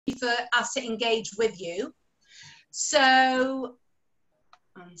for us to engage with you. So,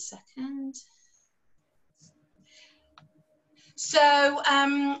 1 second.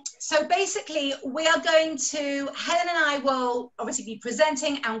 So basically, we are going to, Helen and I will obviously be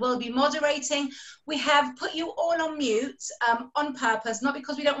presenting and we'll be moderating. We have put you all on mute on purpose, not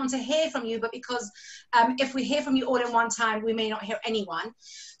because we don't want to hear from you, but because if we hear from you all in one time, we may not hear anyone.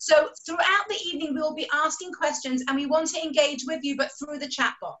 So throughout the evening, we will be asking questions and we want to engage with you, but through the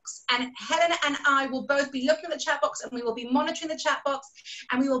chat box. And Helen and I will both be looking at the chat box and we will be monitoring the chat box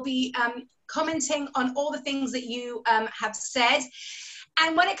and we will be commenting on all the things that you have said.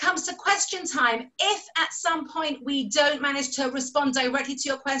 And when it comes to question time, if at some point we don't manage to respond directly to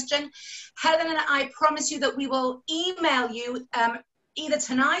your question, Helen and I promise you that we will email you either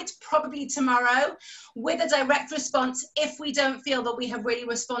tonight, probably tomorrow, with a direct response if we don't feel that we have really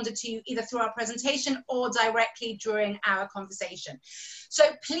responded to you either through our presentation or directly during our conversation. So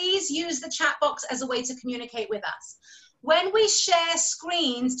please use the chat box as a way to communicate with us. When we share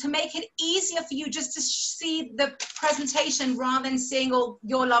screens, to make it easier for you just to see the presentation rather than seeing all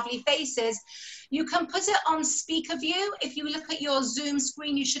your lovely faces, you can put it on speaker view. If you look at your Zoom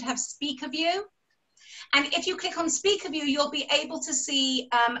screen, you should have speaker view. And if you click on speaker view, you'll be able to see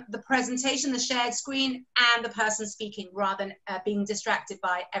the presentation, the shared screen, and the person speaking rather than being distracted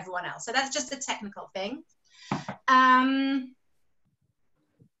by everyone else. So that's just a technical thing. Helen,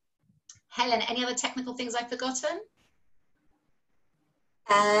 any other technical things I've forgotten?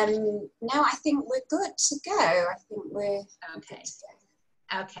 No, I think we're good to go. I think we're okay. Good to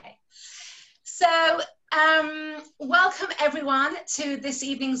go. Okay. So welcome everyone to this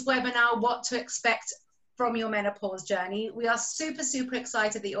evening's webinar, What to Expect from Your Menopause Journey. We are super, super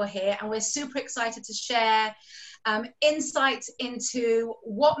excited that you're here and we're super excited to share insight into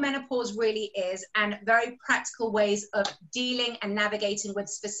what menopause really is and very practical ways of dealing and navigating with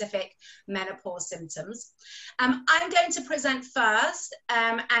specific menopause symptoms. I'm going to present first,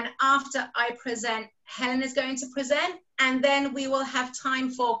 and after I present, Helen is going to present, and then we will have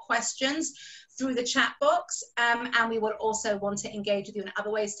time for questions through the chat box, and we will also want to engage with you in other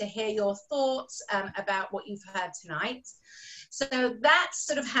ways to hear your thoughts about what you've heard tonight. So that's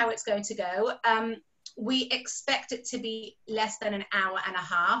sort of how it's going to go. We expect it to be less than an hour and a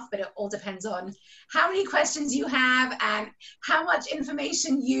half, but it all depends on how many questions you have and how much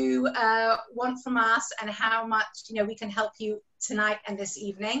information you want from us and how much we can help you tonight and this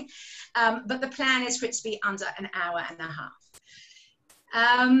evening. But the plan is for it to be under an hour and a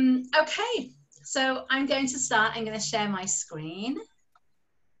half. Okay, so I'm going to start. I'm going to share my screen.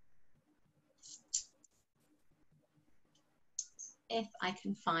 If I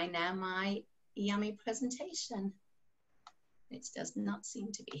can find now my yummy presentation. It does not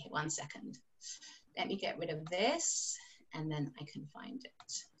seem to be here. 1 second. Let me get rid of this and then I can find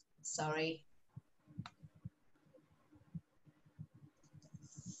it. Sorry.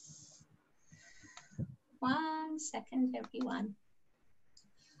 One second, everyone.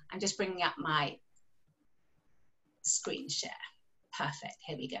 I'm just bringing up my screen share. Perfect.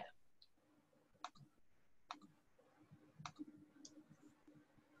 Here we go.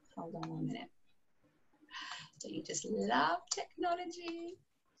 Hold on 1 minute. Don't you just love technology?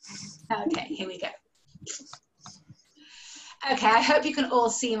 Okay, here we go. Okay, I hope you can all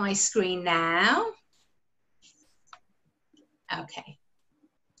see my screen now. Okay.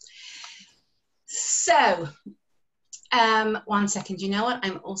 So, 1 second. You know what?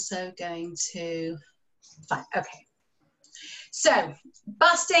 I'm also going to, fine, okay. So,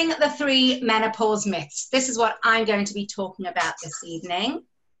 busting the 3 menopause myths. This is what I'm going to be talking about this evening.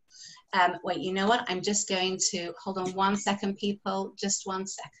 Wait, you know what? I'm just going to, hold on 1 second, people. Just 1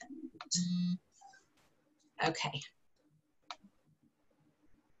 second. Okay.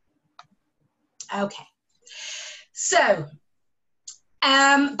 Okay. So,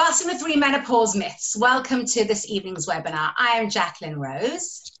 busting the 3 menopause myths. Welcome to this evening's webinar. I am Jacqueline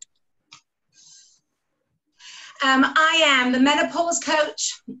Rose. I am the menopause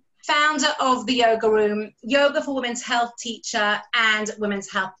coach, founder of the Yoga Room, Yoga for Women's Health teacher, and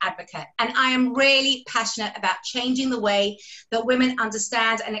women's health advocate. And I am really passionate about changing the way that women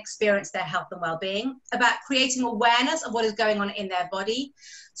understand and experience their health and well-being, about creating awareness of what is going on in their body,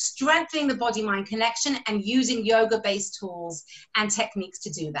 strengthening the body-mind connection, and using yoga-based tools and techniques to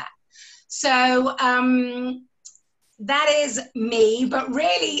do that. So, that is me, but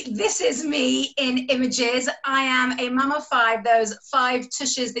really this is me in images. I am a mum of 5. Those 5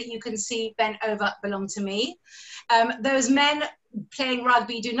 tushes that you can see bent over belong to me. Those men playing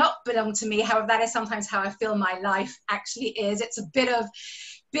rugby do not belong to me. However, that is sometimes how I feel my life actually is. It's a bit of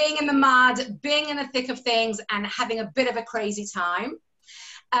being in the mud, being in the thick of things and having a bit of a crazy time.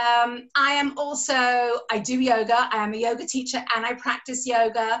 I do yoga. I am a yoga teacher and I practice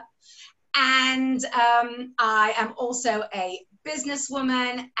yoga. And I am also a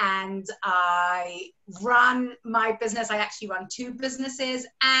businesswoman, and I run my business. I actually run 2 businesses,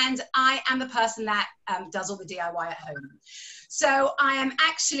 and I am the person that does all the DIY at home. So I am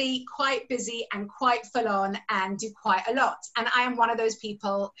actually quite busy and quite full on and do quite a lot. And I am one of those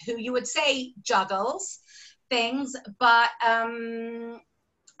people who you would say juggles things, but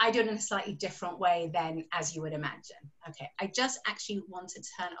I do it in a slightly different way than as you would imagine. Okay, I just actually want to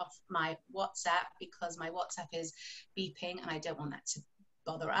turn off my WhatsApp because my WhatsApp is beeping and I don't want that to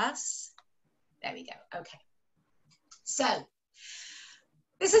bother us. There we go. Okay. So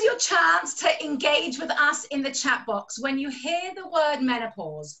this is your chance to engage with us in the chat box. When you hear the word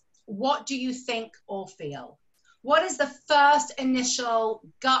menopause, what do you think or feel? What is the first initial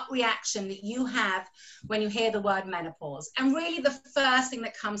gut reaction that you have when you hear the word menopause? And really the first thing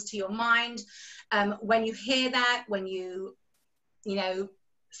that comes to your mind when you hear that, when you know,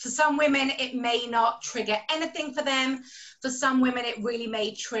 for some women, it may not trigger anything for them. For some women, it really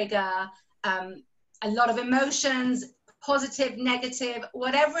may trigger a lot of emotions, positive, negative,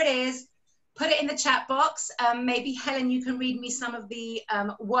 whatever it is. Put it in the chat box. Maybe Helen, you can read me some of the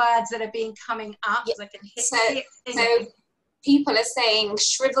words that are being coming up. Yeah. So I can see it. So people are saying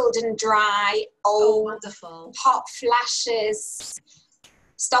shriveled and dry, old, wonderful, hot flashes,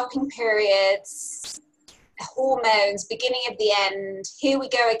 stopping periods, hormones, beginning of the end, here we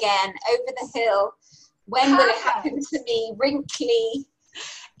go again, over the hill, when will it happen to me, wrinkly,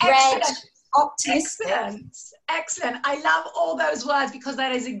 red, optimistic. Excellent. I love all those words because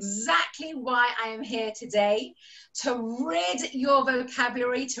that is exactly why I am here today, to rid your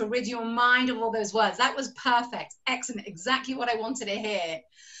vocabulary, to rid your mind of all those words. That was perfect. Excellent. Exactly what I wanted to hear.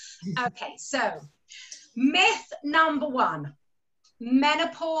 Okay, so myth number 1,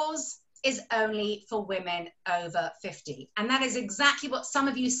 menopause is only for women over 50. And that is exactly what some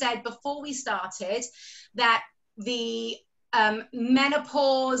of you said before we started, that the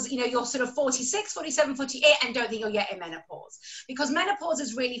menopause, you know, you're sort of 46, 47, 48 and don't think you're yet in menopause, because menopause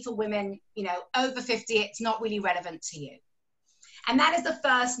is really for women, you know, over 50. It's not really relevant to you. And that is the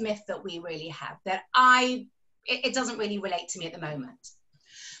first myth that we really have, that it doesn't really relate to me at the moment.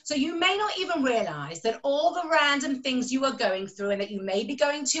 So you may not even realize that all the random things you are going through and that you may be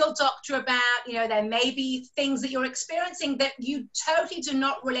going to your doctor about, you know, there may be things that you're experiencing that you totally do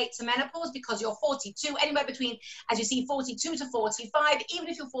not relate to menopause because you're 42, anywhere between, as you see, 42 to 45, even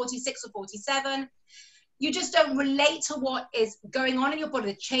if you're 46 or 47, you just don't relate to what is going on in your body,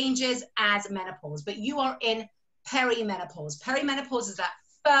 the changes as menopause, but you are in perimenopause. Perimenopause is that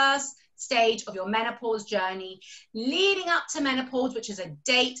first stage of your menopause journey, leading up to menopause, which is a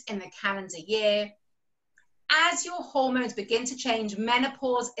date in the calendar year. As your hormones begin to change,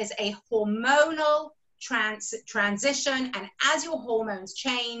 menopause is a hormonal transition, and as your hormones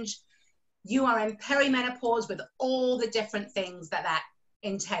change, you are in perimenopause with all the different things that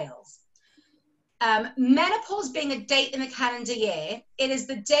entails. Menopause being a date in the calendar year, it is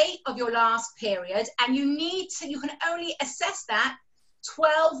the date of your last period, and you can only assess that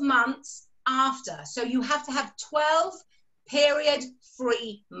 12 months after. So you have to have 12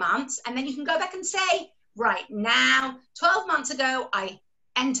 period-free months, and then you can go back and say, right now, 12 months ago, I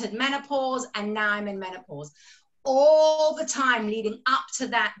entered menopause, and now I'm in menopause. All the time leading up to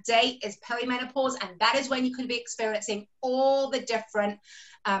that date is perimenopause, and that is when you can be experiencing all the different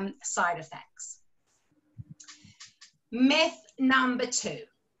side effects. Myth number 2.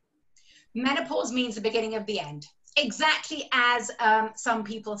 Menopause means the beginning of the end. Exactly as some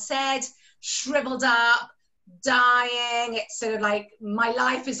people said, shriveled up, dying, it's sort of like my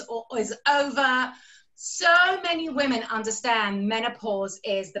life is over. So many women understand menopause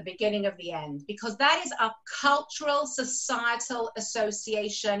is the beginning of the end because that is our cultural, societal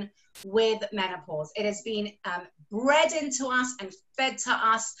association with menopause. It has been bred into us and fed to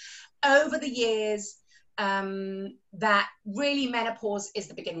us over the years that really menopause is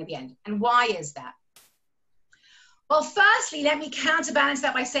the beginning of the end. And why is that? Well, firstly, let me counterbalance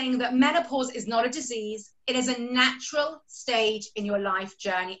that by saying that menopause is not a disease. It is a natural stage in your life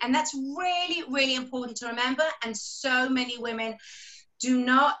journey. And that's really, really important to remember. And so many women do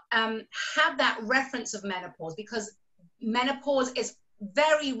not have that reference of menopause because menopause is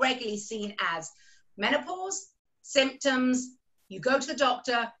very regularly seen as menopause, symptoms, you go to the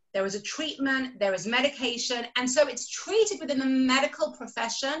doctor, there is a treatment, there is medication. And so it's treated within the medical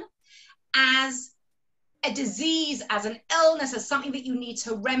profession as a disease, as an illness, as something that you need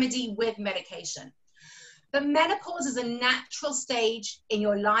to remedy with medication. But menopause is a natural stage in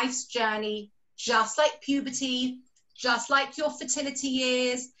your life's journey, just like puberty, just like your fertility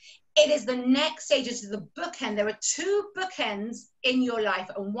years. It is the next stages of the bookend. There are two bookends in your life,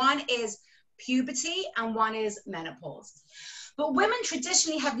 and one is puberty and one is menopause. But women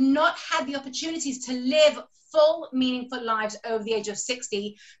traditionally have not had the opportunities to live full, meaningful lives over the age of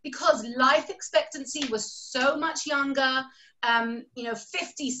 60 because life expectancy was so much younger.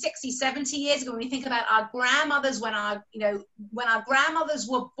 50, 60, 70 years ago, when we think about our grandmothers, when our grandmothers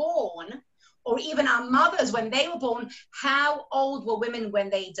were born, or even our mothers when they were born, how old were women when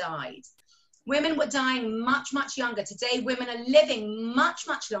they died? Women were dying much, much younger. Today, women are living much,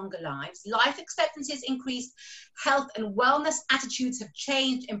 much longer lives. Life expectancy has increased. Health and wellness attitudes have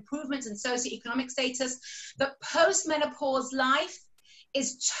changed. Improvements in socioeconomic status. But post-menopause life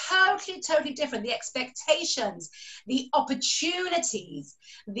is totally, totally different. The expectations, the opportunities,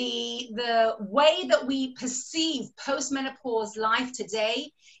 the way that we perceive post-menopause life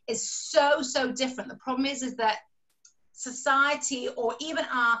today is so, so different. The problem is that society, or even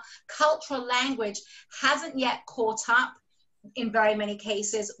our cultural language, hasn't yet caught up in very many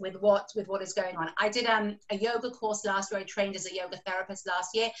cases with what is going on. I did a yoga course last year. I trained as a yoga therapist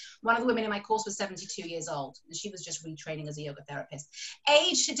last year. One of the women in my course was 72 years old, and she was just retraining as a yoga therapist.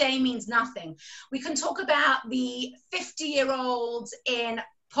 Age today means nothing. We can talk about the 50-year-olds in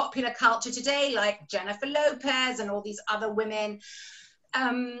popular culture today, like Jennifer Lopez and all these other women.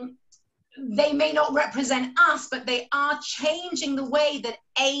 They may not represent us, but they are changing the way that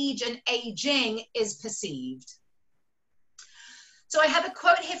age and aging is perceived. So I have a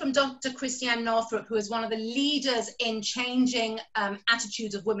quote here from Dr. Christiane Northrup, who is one of the leaders in changing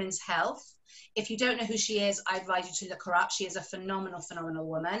attitudes of women's health. If you don't know who she is, I advise you to look her up. She is a phenomenal, phenomenal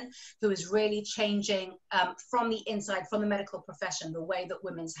woman who is really changing from the inside, from the medical profession, the way that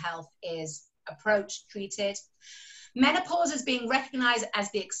women's health is approached, treated. Menopause is being recognized as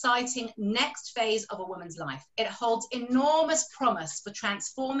the exciting next phase of a woman's life. It holds enormous promise for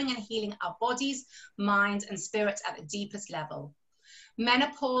transforming and healing our bodies, minds, and spirits at the deepest level.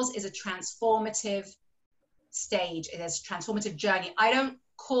 Menopause is a transformative stage. It is a transformative journey. I don't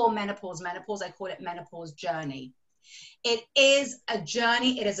call menopause, I call it menopause journey. It is a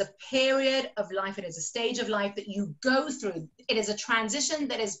journey. It is a period of life. It is a stage of life that you go through. It is a transition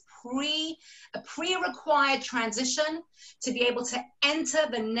that is a pre-required transition to be able to enter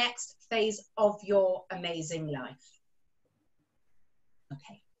the next phase of your amazing life.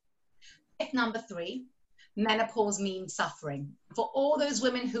 Okay. Myth number 3, menopause means suffering. For all those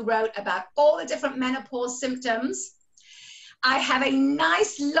women who wrote about all the different menopause symptoms, I have a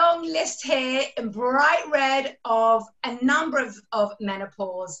nice long list here in bright red of a number of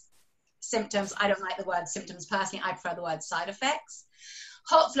menopause symptoms. I don't like the word symptoms personally. I prefer the word side effects.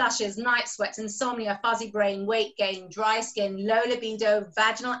 Hot flushes, night sweats, insomnia, fuzzy brain, weight gain, dry skin, low libido,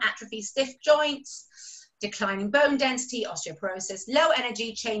 vaginal atrophy, stiff joints, declining bone density, osteoporosis, low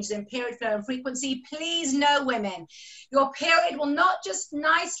energy, changes in period flow and frequency. Please know, women, your period will not just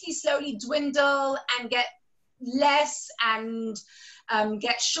nicely, slowly dwindle and get less and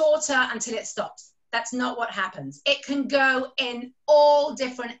get shorter until it stops. That's not what happens. It can go in all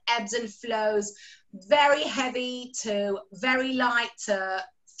different ebbs and flows, very heavy to very light to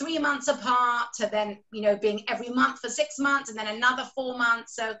 3 months apart to then, being every month for 6 months and then another 4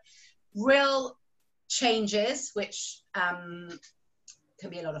 months. So real changes, which can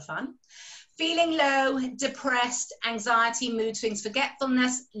be a lot of fun. Feeling low, depressed, anxiety, mood swings,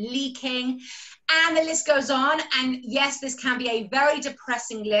 forgetfulness, leaking, and the list goes on. And yes, this can be a very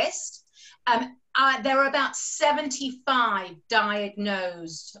depressing list. There are about 75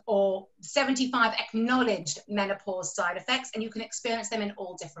 diagnosed or 75 acknowledged menopause side effects, and you can experience them in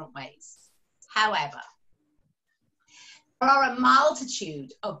all different ways. However, there are a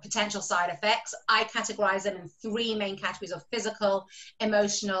multitude of potential side effects. I categorize them in 3 main categories of physical,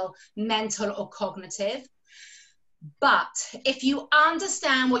 emotional, mental, or cognitive. But if you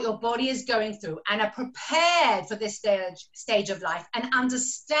understand what your body is going through and are prepared for this stage of life and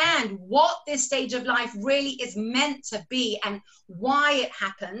understand what this stage of life really is meant to be and why it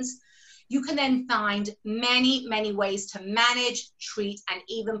happens, you can then find many, many ways to manage, treat, and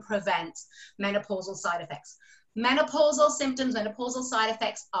even prevent menopausal side effects. Menopausal symptoms, menopausal side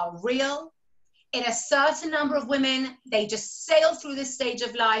effects are real. In a certain number of women, they just sail through this stage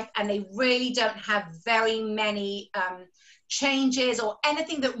of life and they really don't have very many changes or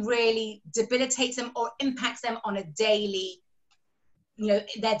anything that really debilitates them or impacts them on a daily,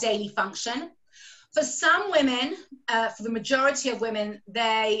 their daily function. For some women, for the majority of women,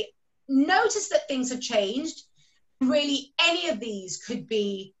 they notice that things have changed. Really, any of these could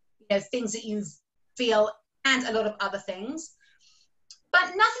be things that you feel and a lot of other things. but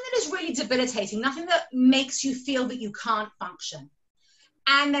nothing that is really debilitating, nothing that makes you feel that you can't function.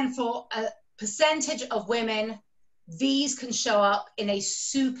 And then for a percentage of women, these can show up in a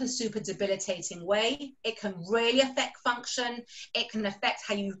super, super debilitating way. It can really affect function. It can affect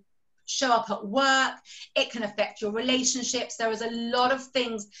how you show up at work. It can affect your relationships. There is a lot of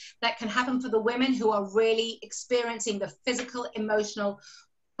things that can happen for the women who are really experiencing the physical, emotional,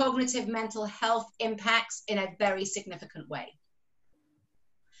 cognitive, mental health impacts in a very significant way.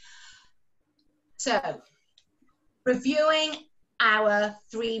 So, reviewing our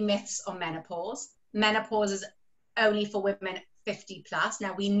 3 myths on menopause. Menopause is only for women 50 plus.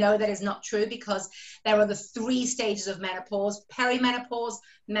 Now, we know that is not true because there are the 3 stages of menopause: perimenopause,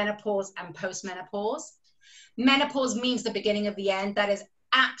 menopause, and postmenopause. Menopause means the beginning of the end. That is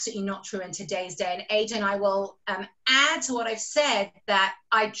absolutely not true in today's day and age. And I will add to what I've said that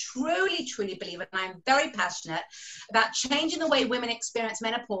I truly, truly believe, and I'm very passionate about changing the way women experience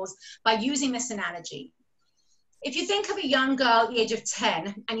menopause by using this analogy. If you think of a young girl at the age of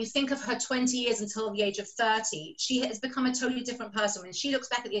 10 and you think of her 20 years until the age of 30, she has become a totally different person. When she looks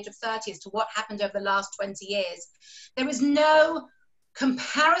back at the age of 30 as to what happened over the last 20 years, there is no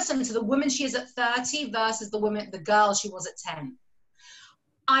comparison to the woman she is at 30 versus the girl she was at 10.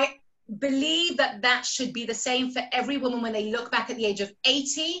 I believe that that should be the same for every woman when they look back at the age of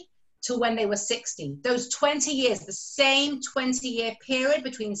 80 to when they were 60. Those 20 years, the same 20-year period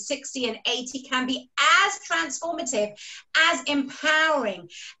between 60 and 80 can be as transformative, as empowering,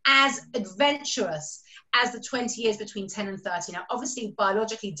 as adventurous as the 20 years between 10 and 30. Now, obviously,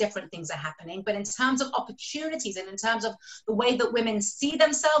 biologically different things are happening, but in terms of opportunities and in terms of the way that women see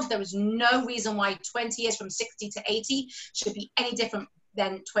themselves, there is no reason why 20 years from 60 to 80 should be any different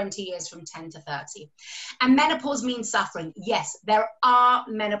than 20 years from 10 to 30. And menopause means suffering. Yes, there are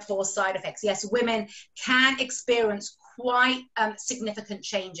menopause side effects. Yes, women can experience quite significant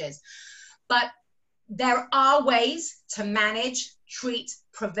changes, but there are ways to manage, treat,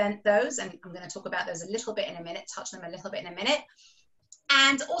 prevent those. And I'm going to talk about those a little bit in a minute, touch them a little bit in a minute.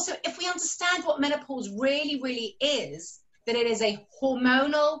 And also, if we understand what menopause really, really is, that it is a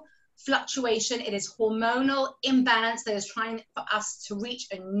hormonal fluctuation, it is hormonal imbalance that is trying for us to reach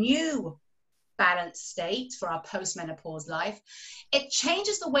a new balanced state for our postmenopause life. It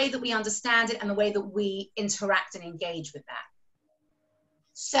changes the way that we understand it and the way that we interact and engage with that.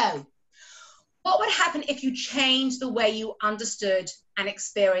 So, what would happen if you changed the way you understood and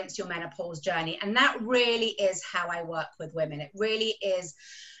experienced your menopause journey? And that really is how I work with women. It really is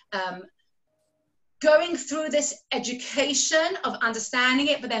going through this education of understanding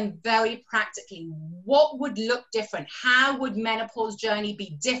it, but then very practically, what would look different? How would menopause journey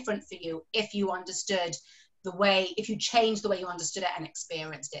be different for you if you understood the way, if you changed the way you understood it and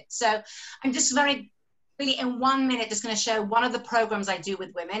experienced it? So I'm just really in 1 minute just going to show one of the programs I do with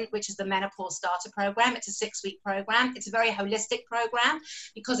women, which is the Menopause Starter Program. It's a 6-week program. It's a very holistic program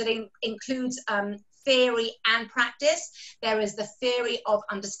because it includes theory and practice. There is the theory of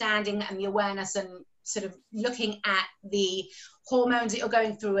understanding and the awareness and sort of looking at the hormones that you're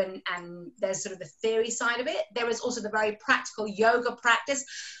going through, and there's sort of the theory side of it. There is also the very practical yoga practice.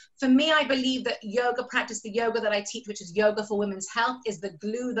 For me, I believe that yoga practice, the yoga that I teach, which is yoga for women's health, is the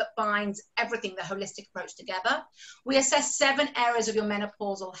glue that binds everything, the holistic approach together. We assess 7 areas of your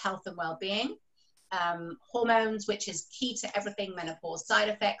menopausal health and well-being. Hormones, which is key to everything, menopause side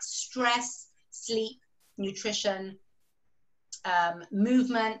effects, stress, sleep, nutrition,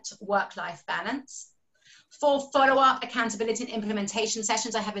 movement, work-life balance. For follow-up, accountability and implementation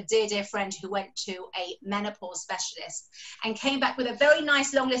sessions, I have a dear, dear friend who went to a menopause specialist and came back with a very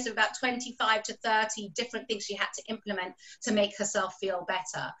nice long list of about 25 to 30 different things she had to implement to make herself feel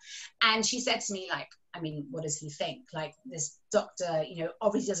better. And she said to me, like, I mean, what does he think? Like, this doctor, you know,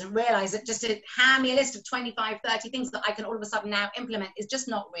 obviously doesn't realize that just to hand me a list of 25, 30 things that I can all of a sudden now implement is just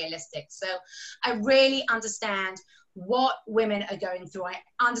not realistic. So I really understand what women are going through. I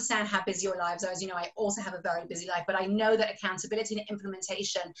understand how busy your lives are. As you know, I also have a very busy life, but I know that accountability and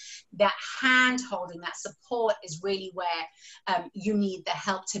implementation, that hand holding, that support is really where you need the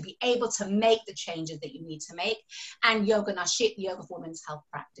help to be able to make the changes that you need to make. And yoga nashit, yoga for women's health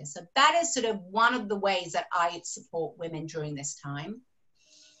practice. So that is sort of one of the ways that I support women during this time.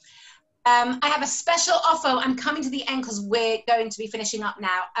 I have a special offer. I'm coming to the end because we're going to be finishing up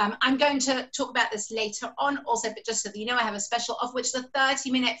now. I'm going to talk about this later on also, but just so that you know, I have a special offer, which is a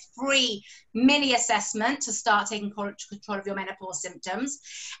 30-minute free mini assessment to start taking control of your menopause symptoms.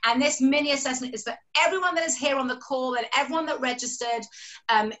 And this mini assessment is for everyone that is here on the call and everyone that registered.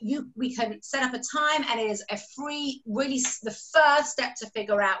 We can set up a time, and it is a free, really the first step to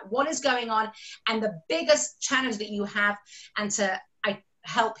figure out what is going on and the biggest challenge that you have, and I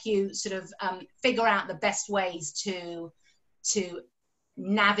help you sort of figure out the best ways to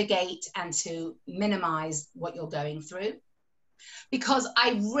navigate and to minimize what you're going through. Because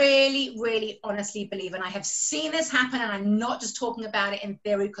I really, really honestly believe, and I have seen this happen, and I'm not just talking about it in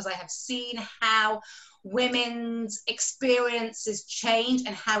theory, because I have seen how women's experiences change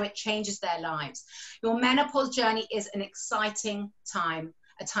and how it changes their lives. Your menopause journey is an exciting time,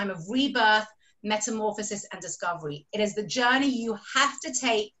 a time of rebirth, metamorphosis, and discovery. It is the journey you have to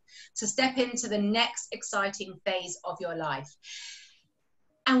take to step into the next exciting phase of your life.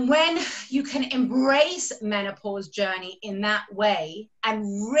 And when you can embrace menopause journey in that way and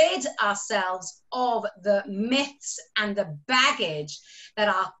rid ourselves of the myths and the baggage that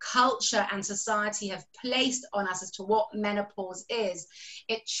our culture and society have placed on us as to what menopause is,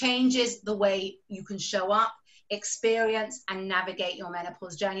 it changes the way you can show up, experience, and navigate your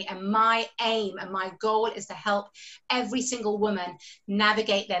menopause journey. And my aim and my goal is to help every single woman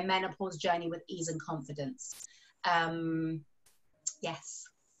navigate their menopause journey with ease and confidence. Yes.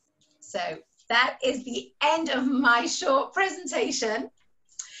 So that is the end of my short presentation.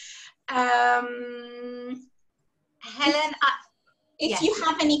 Helen, if yes. you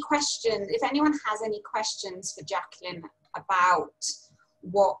have any questions, if anyone has any questions for Jacqueline about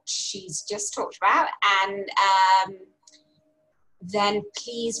what she's just talked about, and then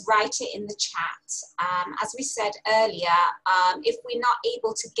please write it in the chat. As we said earlier, if we're not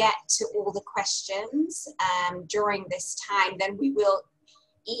able to get to all the questions during this time, then we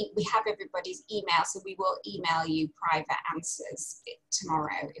have everybody's email, so we will email you private answers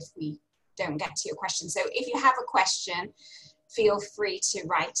tomorrow if we don't get to your question. So if you have a question, feel free to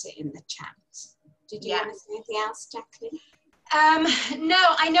write it in the chat. Did you want to say anything else, Jacqueline? No,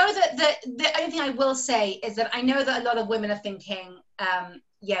 I know that the only thing I will say is that I know that a lot of women are thinking,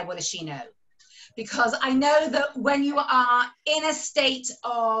 yeah, what does she know? Because I know that when you are in a state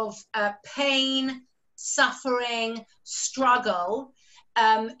of pain, suffering, struggle,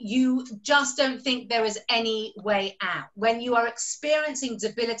 you just don't think there is any way out. When you are experiencing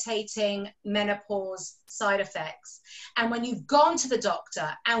debilitating menopause side effects, and when you've gone to the doctor,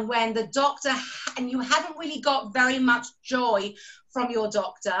 and when the doctor, and you haven't really got very much joy from your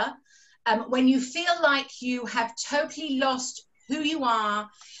doctor, when you feel like you have totally lost who you are,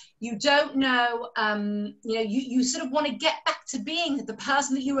 you don't know, you sort of want to get back to being the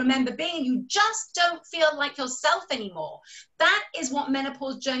person that you remember being, and you just don't feel like yourself anymore. That is what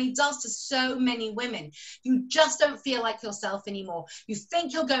menopause journey does to so many women. You just don't feel like yourself anymore. You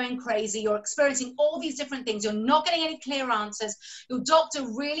think you're going crazy. You're experiencing all these different things. You're not getting any clear answers. Your doctor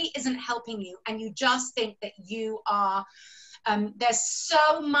really isn't helping you, and you just think that you are, there's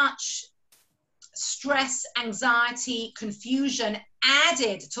so much stress, anxiety, confusion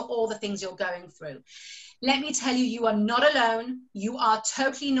added to all the things you're going through. Let me tell you, you are not alone. You are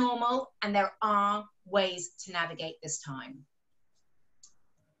totally normal, and there are ways to navigate this time.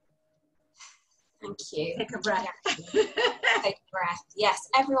 Thank you. Take a breath. Take a breath. Yes,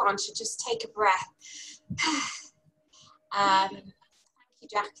 everyone should just take a breath. Thank you,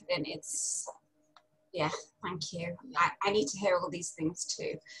 Jacqueline. Thank you. I need to hear all these things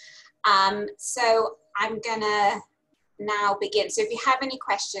too. So I'm gonna now begin. So if you have any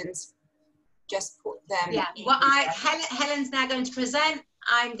questions, just put them. Yeah. Well, Helen's now going to present.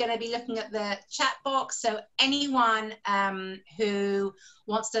 I'm going to be looking at the chat box. So anyone who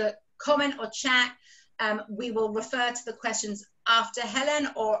wants to comment or chat, we will refer to the questions after Helen,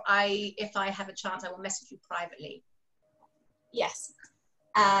 or if I have a chance, I will message you privately. Yes.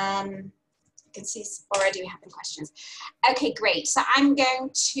 I can see already we have the questions. Okay, great. So I'm going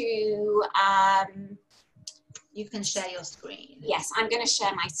to... you can share your screen. Yes, I'm going to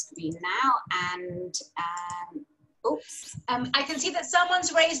share my screen now, and oops. I can see that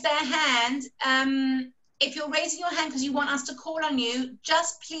someone's raised their hand. If you're raising your hand because you want us to call on you,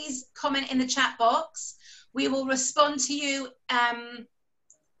 just please comment in the chat box. We will respond to you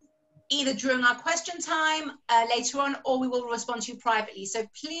either during our question time later on, or we will respond to you privately. So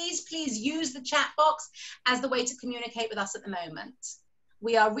please, please use the chat box as the way to communicate with us at the moment.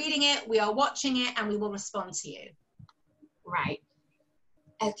 We are reading it, we are watching it, and we will respond to you. Right.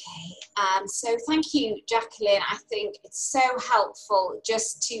 Okay. So thank you, Jacqueline. I think it's so helpful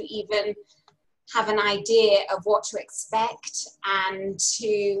just to even have an idea of what to expect and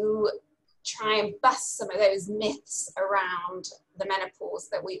to try and bust some of those myths around the menopause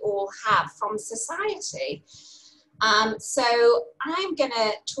that we all have from society. So I'm going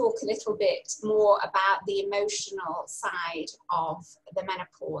to talk a little bit more about the emotional side of the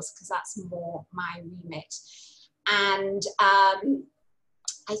menopause, because that's more my remit. And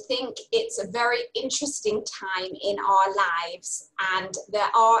I think it's a very interesting time in our lives, and there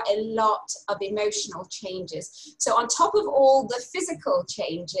are a lot of emotional changes. So on top of all the physical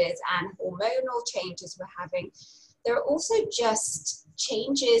changes and hormonal changes we're having, there are also just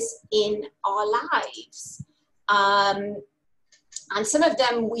changes in our lives. And some of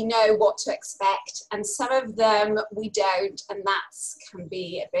them we know what to expect, and some of them we don't, and that can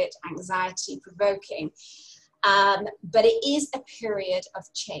be a bit anxiety provoking. But it is a period of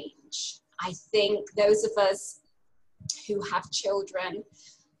change. I think those of us who have children,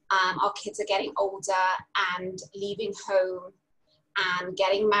 our kids are getting older and leaving home and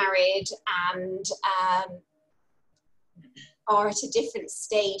getting married and are at a different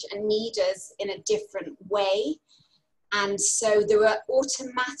stage and need us in a different way. And so there are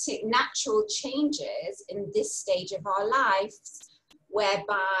automatic, natural changes in this stage of our lives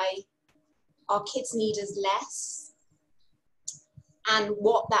whereby our kids need us less, and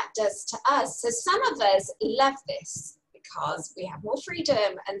what that does to us. So some of us love this because we have more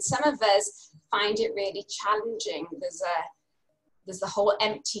freedom, and some of us find it really challenging. There's the whole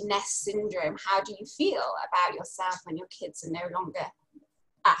empty nest syndrome. How do you feel about yourself when your kids are no longer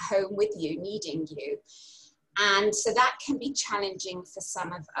at home with you, needing you? And so that can be challenging for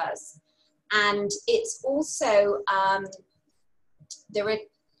some of us. And it's also,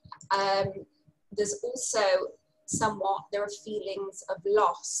 there's also there are feelings of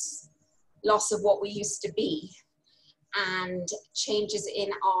loss of what we used to be, and changes in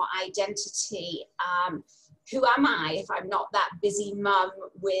our identity. Who am I if I'm not that busy mum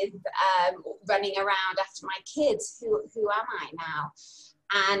with running around after my kids? Who am I now?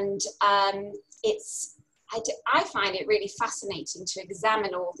 And I find it really fascinating to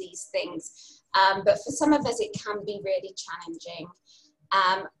examine all these things, but for some of us it can be really challenging.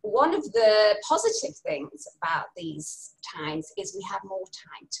 One of the positive things about these times is we have more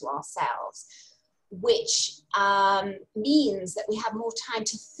time to ourselves, which means that we have more time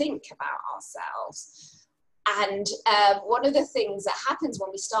to think about ourselves. And one of the things that happens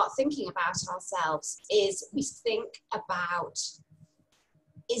when we start thinking about ourselves is we think about,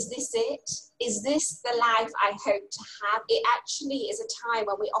 is this it? Is this the life I hope to have? It actually is a time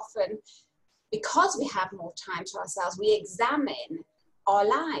when we often, because we have more time to ourselves, we examine our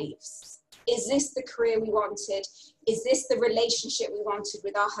lives. Is this the career we wanted? Is this the relationship we wanted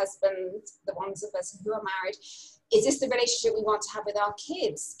with our husband, the ones of us who are married? Is this the relationship we want to have with our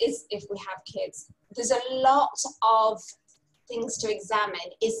kids, if we have kids? There's a lot of things to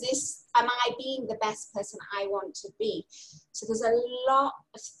examine. Am I being the best person I want to be? So there's a lot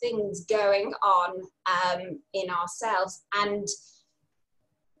of things going on in ourselves. And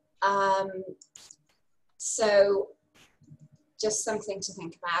so just something to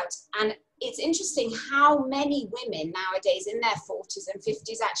think about. And it's interesting how many women nowadays in their 40s and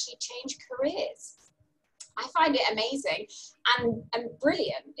 50s actually change careers. I find it amazing and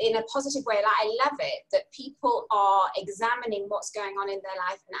brilliant in a positive way. Like, I love it that people are examining what's going on in their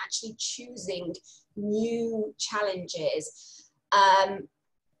life and actually choosing new challenges.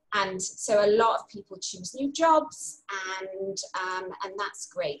 And so a lot of people choose new jobs, and that's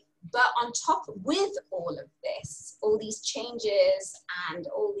great. But on top, with all of this, all these changes and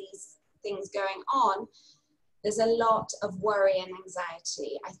all these things going on, there's a lot of worry and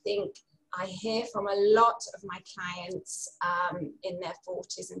anxiety. I think I hear from a lot of my clients in their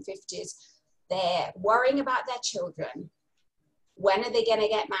 40s and 50s, they're worrying about their children. When are they going to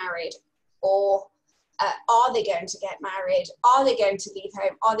get married? Or are they going to get married? Are they going to leave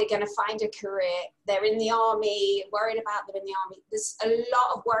home? Are they going to find a career? They're in the army, worried about them in the army. There's a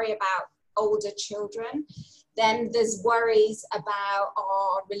lot of worry about older children. Then there's worries about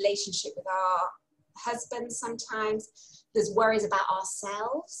our relationship with our husbands sometimes. There's worries about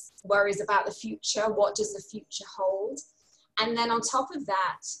ourselves, worries about the future. What does the future hold? And then on top of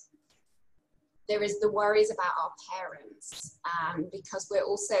that, there is the worries about our parents, because we're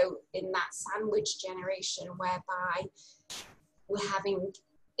also in that sandwich generation whereby we're having,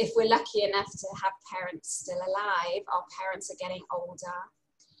 if we're lucky enough to have parents still alive, our parents are getting older.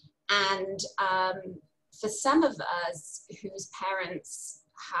 And for some of us whose parents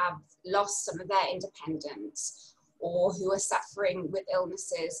have lost some of their independence, or who are suffering with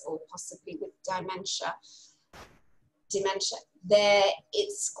illnesses or possibly with dementia,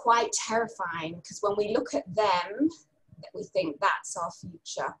 it's quite terrifying, because when we look at them, we think that's our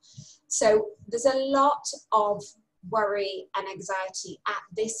future. So there's a lot of worry and anxiety at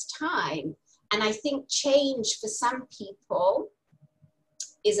this time. And I think change for some people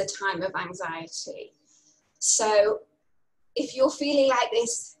is a time of anxiety. So if you're feeling like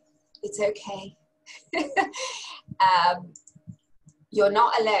this, it's okay. you're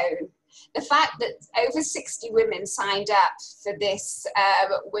not alone. The fact that over 60 women signed up for this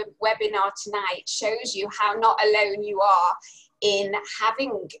webinar tonight shows you how not alone you are in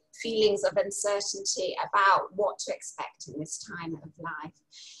having feelings of uncertainty about what to expect in this time of life.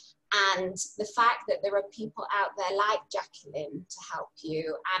 And the fact that there are people out there like Jacqueline to help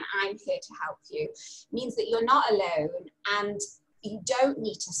you, and I'm here to help you, means that you're not alone and you don't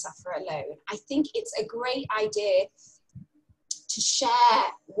need to suffer alone. I think it's a great idea to share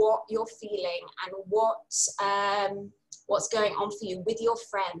what you're feeling and what's going on for you with your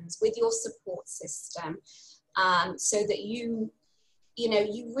friends, with your support system, so that you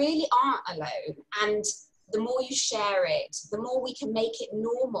really aren't alone. And the more you share it, the more we can make it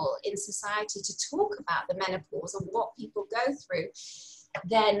normal in society to talk about the menopause and what people go through,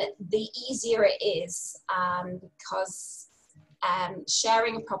 then the easier it is, because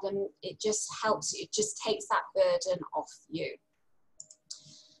sharing a problem, it just helps you, it just takes that burden off you.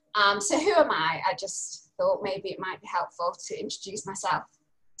 So who am I? I just thought maybe it might be helpful to introduce myself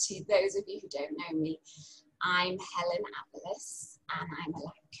to those of you who don't know me. I'm Helen Abelesz, and I'm a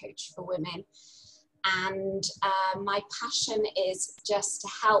life coach for women. And my passion is just to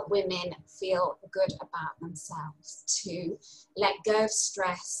help women feel good about themselves, to let go of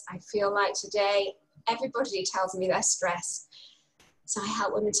stress. I feel like today, everybody tells me they're stressed. So I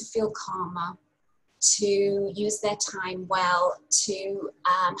help women to feel calmer, to use their time well, to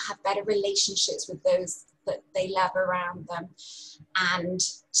have better relationships with those that they love around them, and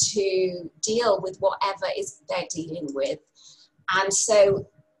to deal with whatever is they're dealing with. And so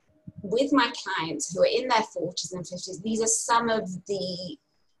with my clients who are in their 40s and 50s, these are some of the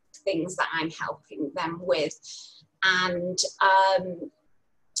things that I'm helping them with. And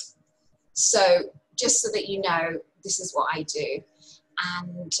so just so that you know, this is what I do.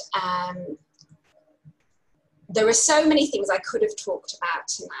 And there are so many things I could have talked about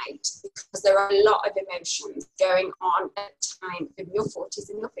tonight, because there are a lot of emotions going on at the time in your 40s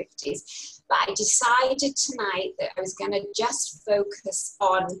and your 50s. But I decided tonight that I was going to just focus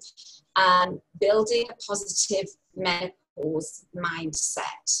on building a positive menopause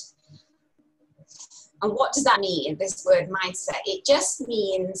mindset. And what does that mean, this word mindset? It just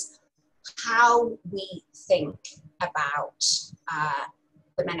means how we think about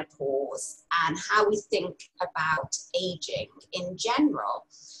the menopause and how we think about aging in general.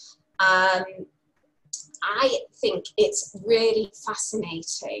 I think it's really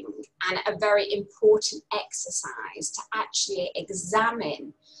fascinating and a very important exercise to actually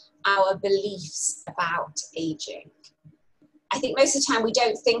examine our beliefs about aging. I think most of the time we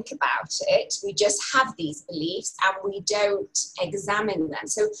don't think about it, we just have these beliefs and we don't examine them.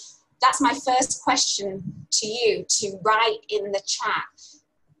 So that's my first question to you, to write in the chat.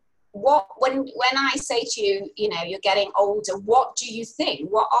 When I say to you, you're getting older, what do you think?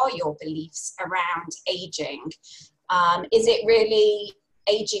 What are your beliefs around aging? Is it really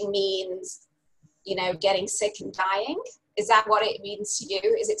aging means, getting sick and dying? Is that what it means to you?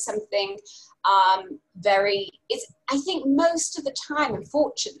 Is it something I think most of the time,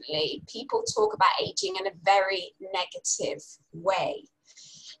 unfortunately, people talk about aging in a very negative way.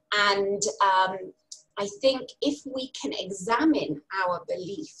 And I think if we can examine our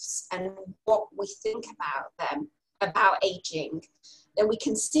beliefs and what we think about them, about aging, then we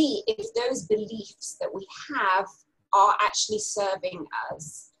can see if those beliefs that we have are actually serving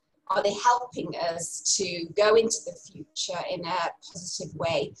us. Are they helping us to go into the future in a positive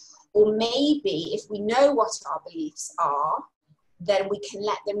way? Or maybe if we know what our beliefs are, then we can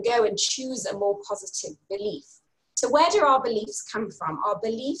let them go and choose a more positive belief. So where do our beliefs come from? Our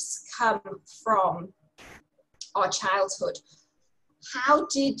beliefs come from our childhood. How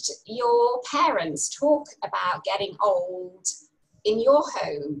did your parents talk about getting old in your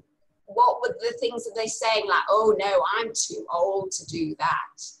home? What were the things that they saying, like, oh no, I'm too old to do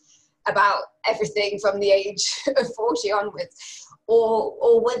that, about everything from the age of 40 onwards?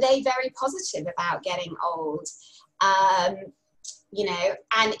 Or were they very positive about getting old? And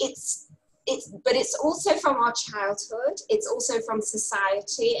it's also from our childhood, it's also from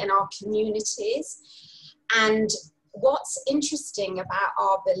society and our communities. And what's interesting about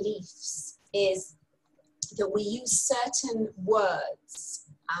our beliefs is that we use certain words,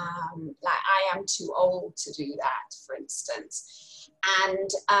 like I am too old to do that, for instance. And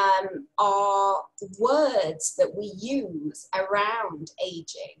our words that we use around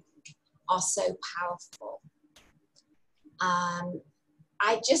aging are so powerful.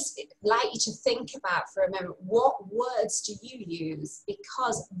 I just like you to think about for a moment, what words do you use?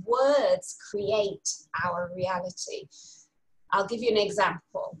 Because words create our reality. I'll give you an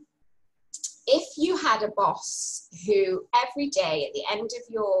example. if you had a boss who every day at the end of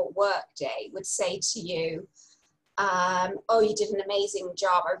your work day would say to you, oh, you did an amazing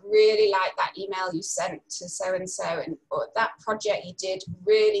job. I really like that email you sent to so-and-so, and or that project you did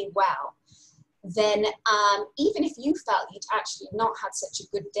really well. Then even if you felt you'd actually not had such a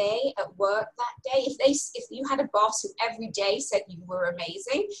good day at work that day, if you had a boss who every day said you were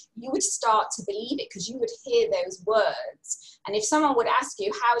amazing, you would start to believe it, because you would hear those words. And if someone would ask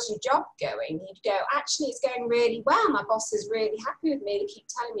you, how's your job going? You'd go, actually, it's going really well. My boss is really happy with me. They keep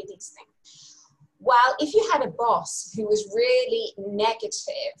telling me these things. Well, if you had a boss who was really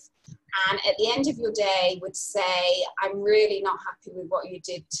negative, and at the end of your day would say, I'm really not happy with what you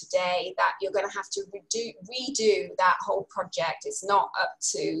did today, that you're going to have to redo that whole project, it's not up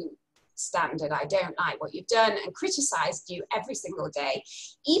to standard, I don't like what you've done, and criticized you every single day,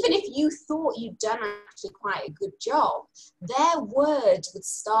 even if you thought you'd done actually quite a good job, their words would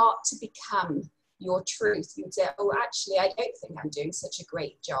start to become your truth. You'd say, oh, actually, I don't think I'm doing such a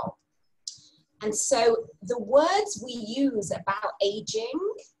great job. And so the words we use about aging,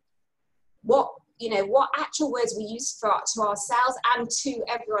 what actual words we use to ourselves and to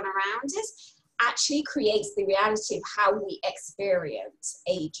everyone around us, actually creates the reality of how we experience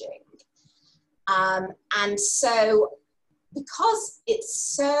aging. And so because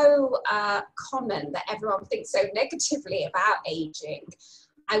it's so common that everyone thinks so negatively about aging,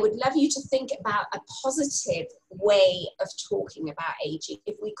 I would love you to think about a positive way of talking about aging.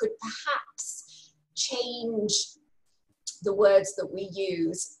 If we could perhaps change the words that we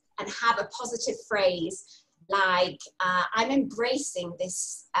use and have a positive phrase like, I'm embracing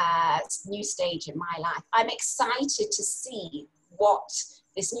this new stage in my life. I'm excited to see what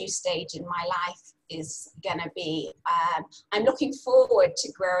this new stage in my life is going to be. I'm looking forward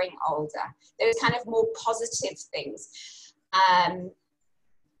to growing older. Those kind of more positive things.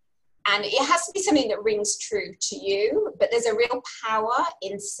 And it has to be something that rings true to you, but there's a real power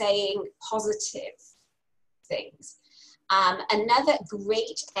in saying positive things. Another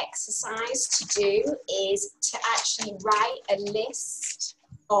great exercise to do is to actually write a list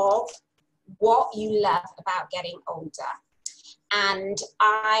of what you love about getting older. And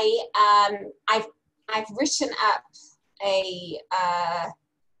I've written up a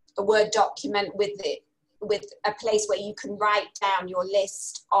Word document with a place where you can write down your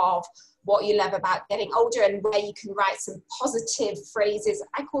list of what you love about getting older, and where you can write some positive phrases.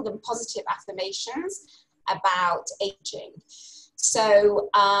 I call them positive affirmations about aging. So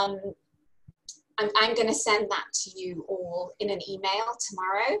I'm going to send that to you all in an email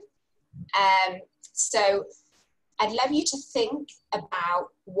tomorrow. So I'd love you to think about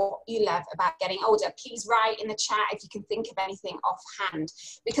what you love about getting older. Please write in the chat if you can think of anything offhand,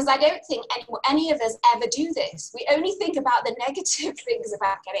 because I don't think any of us ever do this. We only think about the negative things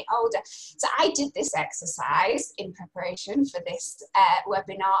about getting older. So I did this exercise in preparation for this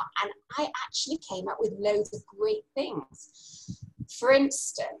webinar, and I actually came up with loads of great things. For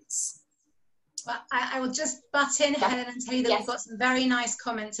instance, well, I will just butt in, Helen, and tell you that we've got some very nice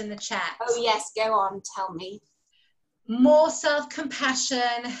comments in the chat. Oh yes, go on, tell me. More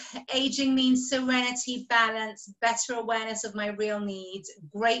self-compassion, aging means serenity, balance, better awareness of my real needs,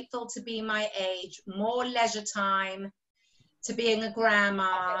 grateful to be my age, more leisure time, to being a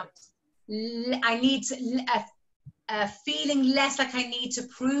grandma. I need feeling less like I need to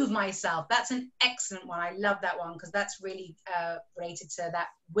prove myself. That's an excellent one. I love that one, because that's really related to that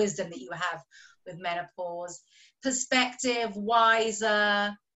wisdom that you have with menopause. Perspective,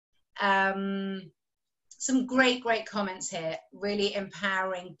 wiser, some great comments here, really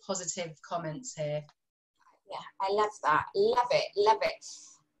empowering, positive comments here. Yeah, I love that. Love it.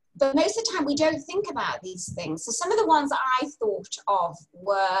 But most of the time we don't think about these things. So some of the ones I thought of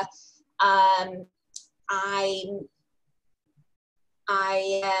were, I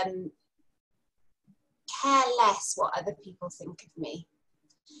care less what other people think of me.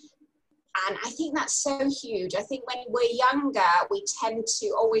 And I think that's so huge. I think when we're younger, we tend to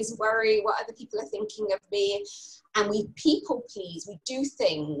always worry what other people are thinking of me. And we people please. We do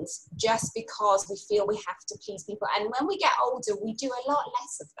things just because we feel we have to please people. And when we get older, we do a lot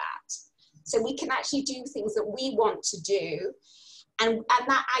less of that. So we can actually do things that we want to do. And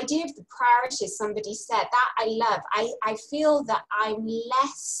that idea of the priorities, somebody said, that I love. I feel that I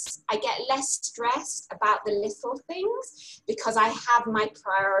get less stressed about the little things because I have my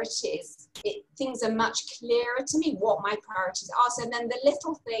priorities. Things are much clearer to me what my priorities are. So then the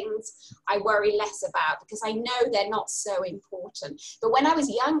little things I worry less about because I know they're not so important. But when I was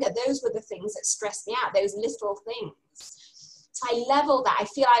younger, those were the things that stressed me out, those little things. So I level that. I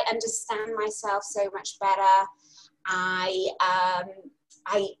feel I understand myself so much better.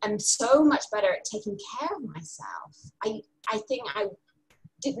 I am so much better at taking care of myself. I think I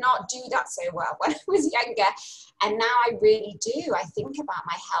did not do that so well when I was younger, and now I really do. I think about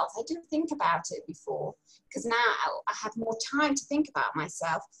my health. I didn't think about it before, because now I have more time to think about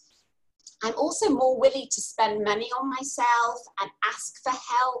myself. I'm also more willing to spend money on myself and ask for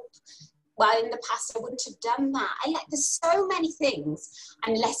help. Well, in the past, I wouldn't have done that. There's so many things.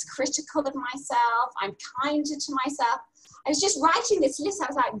 I'm less critical of myself. I'm kinder to myself. I was just writing this list. I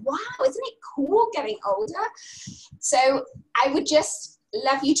was like, wow, isn't it cool getting older? So I would just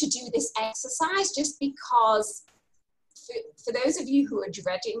love you to do this exercise, just because for those of you who are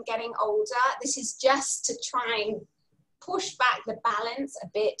dreading getting older, this is just to try and push back the balance a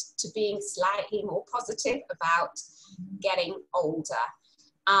bit to being slightly more positive about getting older.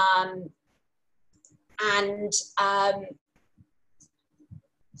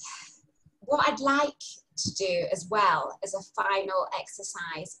 What I'd like to do as well as a final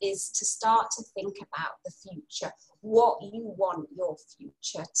exercise is to start to think about the future, what you want your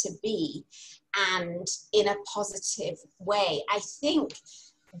future to be, and in a positive way. I think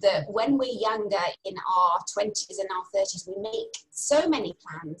that when we're younger, in our 20s and our 30s, we make so many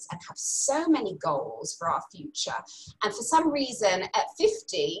plans and have so many goals for our future. And for some reason, at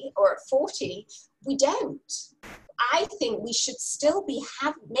 50 or at 40, we don't. I think we should still be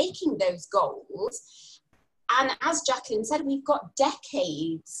making those goals. And as Jacqueline said, we've got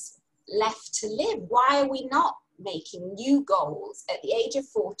decades left to live. Why are we not making new goals at the age of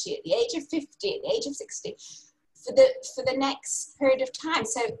 40, at the age of 50, at the age of 60? For the next period of time.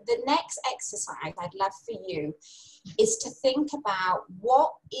 So the next exercise I'd love for you is to think about,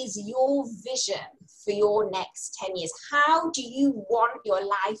 what is your vision for your next 10 years? How do you want your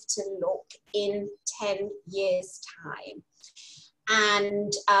life to look in 10 years' time?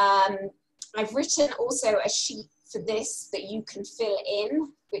 And I've written also a sheet for this that you can fill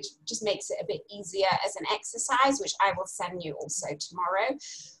in, which just makes it a bit easier as an exercise, which I will send you also tomorrow,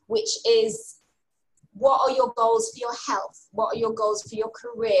 which is, what are your goals for your health? What are your goals for your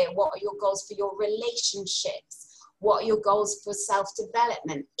career? What are your goals for your relationships? What are your goals for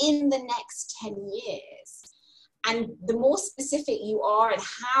self-development in the next 10 years? And the more specific you are and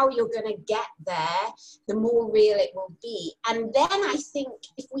how you're going to get there, the more real it will be. And then I think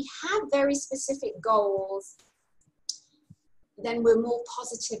if we have very specific goals, then we're more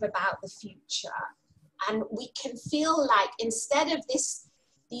positive about the future. And we can feel like, instead of these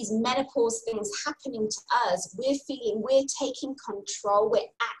menopause things happening to us, we're feeling we're taking control, we're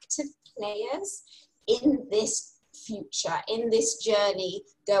active players in this future, in this journey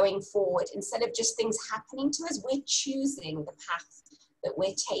going forward. Instead of just things happening to us, we're choosing the path that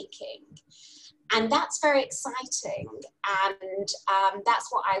we're taking. And that's very exciting. And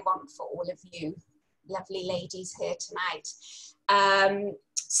that's what I want for all of you lovely ladies here tonight.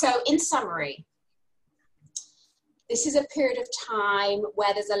 So in summary, this is a period of time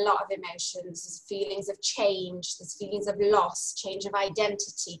where there's a lot of emotions, there's feelings of change, there's feelings of loss, change of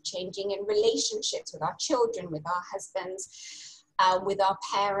identity, changing in relationships with our children, with our husbands, with our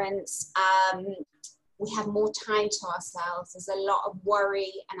parents. We have more time to ourselves. There's a lot of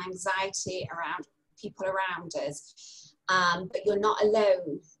worry and anxiety around people around us. But you're not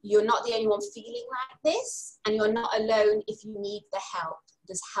alone. You're not the only one feeling like this, and you're not alone if you need the help.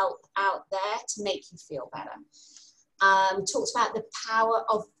 There's help out there to make you feel better. Talked about the power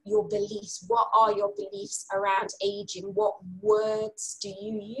of your beliefs. What are your beliefs around aging? What words do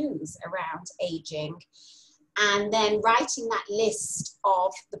you use around aging? And then writing that list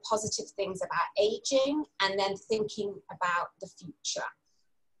of the positive things about aging, and then thinking about the future.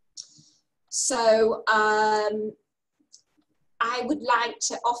 So I would like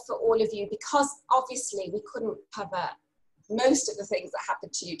to offer all of you, because obviously we couldn't cover most of the things that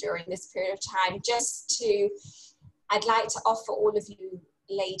happened to you during this period of time, I'd like to offer all of you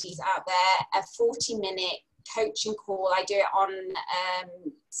ladies out there a 40-minute coaching call. I do it on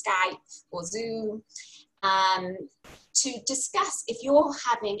Skype or Zoom to discuss if you're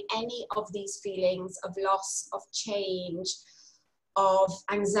having any of these feelings of loss, of change, of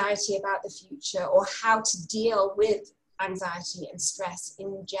anxiety about the future, or how to deal with anxiety and stress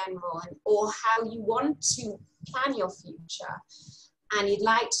in general, or how you want to plan your future. And you'd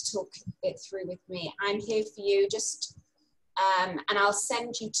like to talk it through with me, I'm here for you. And I'll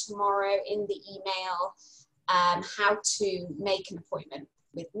send you tomorrow in the email how to make an appointment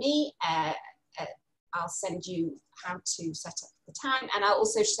with me. I'll send you how to set up the time, and I'll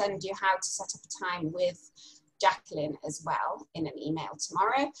also send you how to set up a time with Jacqueline as well in an email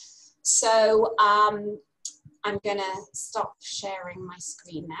tomorrow. So I'm gonna stop sharing my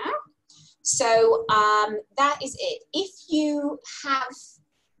screen now. So that is it. If you have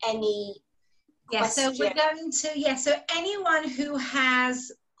any questions. So we're going to, so anyone who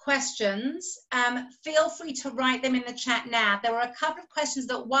has questions, feel free to write them in the chat now. There are a couple of questions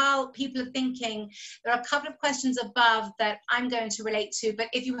that while people are thinking, there are a couple of questions above that I'm going to relate to, but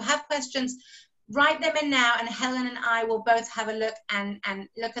if you have questions, write them in now, and Helen and I will both have a look and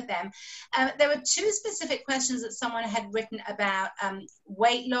look at them. There were two specific questions that someone had written about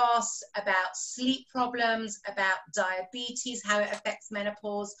weight loss, about sleep problems, about diabetes, how it affects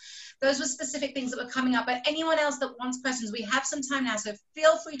menopause. Those were specific things that were coming up, but anyone else that wants questions, we have some time now, so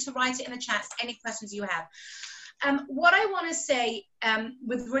feel free to write it in the chat, any questions you have. What I want to say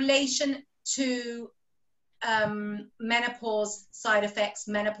with relation to menopause side effects,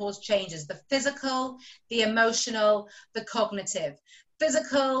 menopause changes, the physical, the emotional, the cognitive.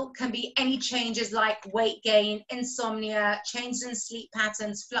 Physical can be any changes like weight gain, insomnia, changes in sleep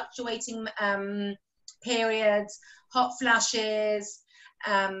patterns, fluctuating periods, hot flushes,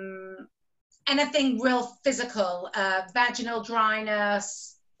 anything real physical, vaginal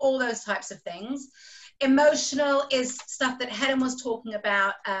dryness, all those types of things. Emotional is stuff that Helen was talking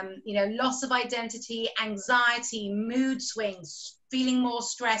about, you know, loss of identity, anxiety, mood swings, feeling more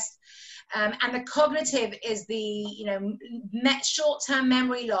stressed. And the cognitive is the, you know, short-term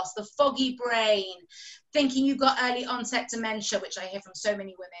memory loss, the foggy brain, thinking you've got early onset dementia, which I hear from so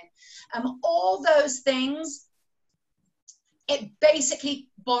many women. All those things, it basically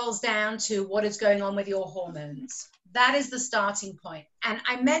boils down to what is going on with your hormones. That is the starting point. And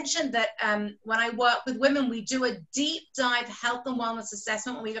I mentioned that when I work with women, we do a deep dive health and wellness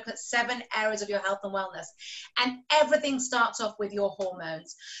assessment when we look at 7 areas of your health and wellness. And everything starts off with your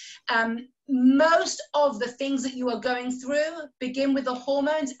hormones. Most of the things that you are going through begin with the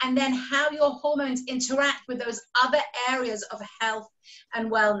hormones, and then how your hormones interact with those other areas of health and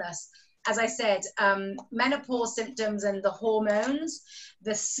wellness. As I said, menopause symptoms and the hormones,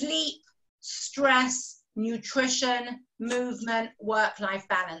 the sleep, stress, nutrition, movement, work-life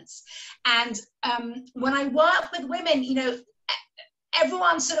balance. And when I work with women, you know,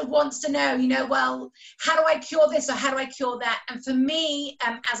 everyone sort of wants to know, you know, well, how do I cure this or how do I cure that? And for me,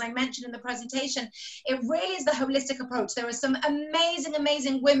 as I mentioned in the presentation, it really is the holistic approach. There are some amazing,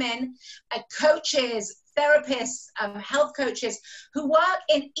 amazing women, coaches, therapists, health coaches who work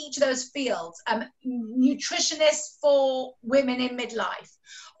in each of those fields, nutritionists for women in midlife,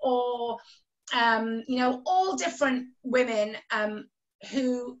 or you know, all different women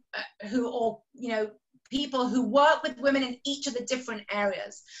who or, you know, people who work with women in each of the different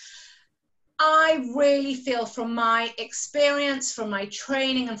areas. I really feel from my experience, from my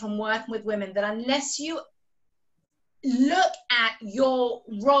training, and from working with women that unless you look at your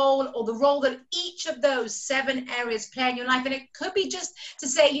role or the role that each of those 7 areas play in your life, and it could be just to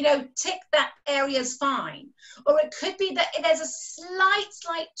say, you know, tick that area's fine, or it could be that there's a slight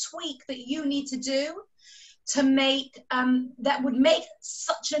tweak that you need to do to make that would make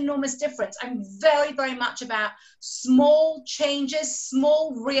such an enormous difference. I'm very, very much about small changes,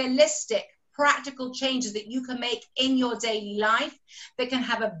 small, realistic, practical changes that you can make in your daily life that can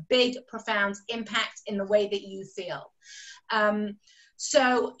have a big, profound impact in the way that you feel.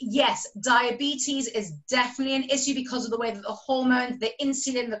 So yes, diabetes is definitely an issue because of the way that the hormones, the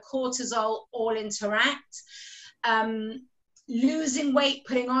insulin, the cortisol all interact. Losing weight,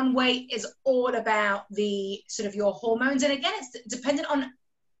 putting on weight is all about the sort of your hormones. And again, it's dependent on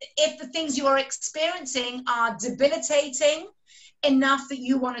if the things you are experiencing are debilitating enough that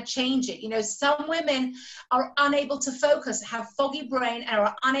you want to change it. You know, some women are unable to focus, have foggy brain, and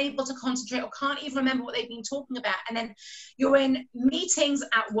are unable to concentrate or can't even remember what they've been talking about. And then you're in meetings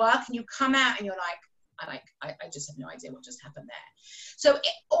at work and you come out and you're like, I just have no idea what just happened there. So,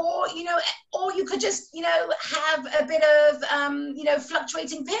 or you could just, you know, have a bit of, you know,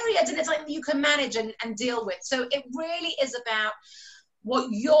 fluctuating periods, and it's like you can manage and deal with. So it really is about what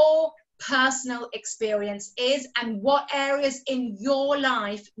your personal experience is and what areas in your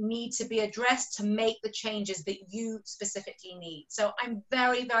life need to be addressed to make the changes that you specifically need. So I'm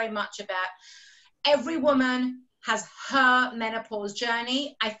very, very much about every woman has her menopause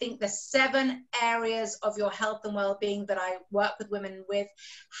journey. I think the 7 areas of your health and well-being that I work with women with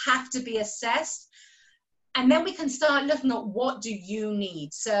have to be assessed. And then we can start looking at what do you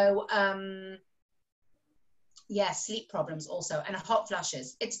need. So, yeah, sleep problems also, and hot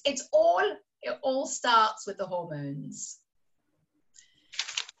flushes. It all starts with the hormones.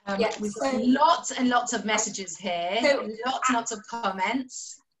 Yes, we've got lots and lots of messages here, so, lots and lots of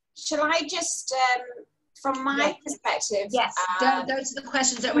comments. Shall I just, from my perspective... Yes, go to the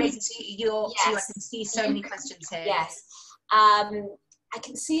questions that relate to your... Yes. I can see so many questions here. Yes. I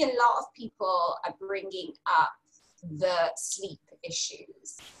can see a lot of people are bringing up the sleep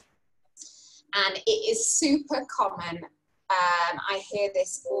issues, and it is super common. I hear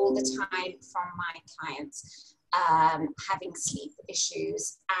this all the time from my clients, having sleep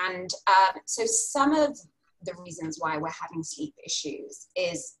issues. And so some of the reasons why we're having sleep issues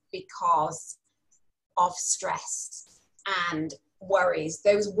is because of stress and worries,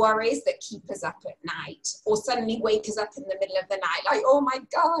 those worries that keep us up at night or suddenly wake us up in the middle of the night, like, oh my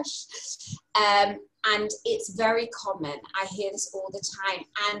gosh. And it's very common. I hear this all the time.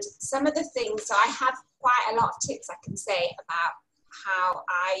 And some of the things, so I have quite a lot of tips I can say about how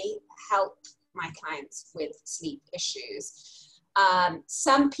I help my clients with sleep issues.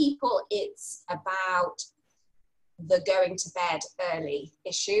 Some people, it's about the going to bed early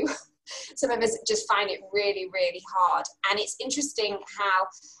issue. Some of us just find it really, really hard. And it's interesting how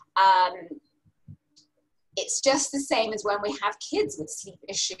it's just the same as when we have kids with sleep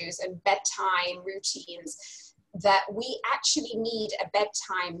issues and bedtime routines, that we actually need a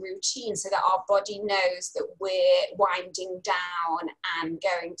bedtime routine so that our body knows that we're winding down and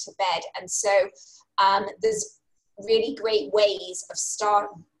going to bed. And so there's really great ways of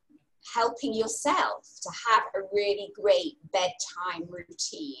helping yourself to have a really great bedtime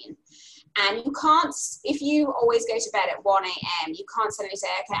routine. And you can't, if you always go to bed at 1 a.m, you can't suddenly say,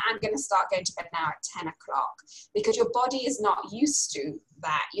 okay, I'm going to start going to bed now at 10 o'clock, because your body is not used to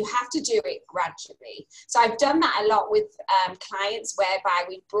that. You have to do it gradually. So I've done that a lot with clients, whereby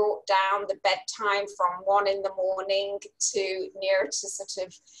we brought down the bedtime from 1 in the morning to nearer to sort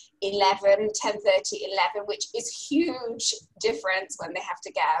of 11, 10:30, 11, which is huge difference when they have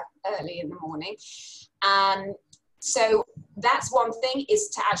to get up early in the morning. So that's one thing, is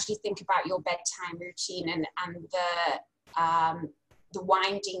to actually think about your bedtime routine and the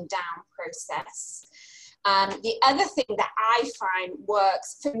winding down process. The other thing that I find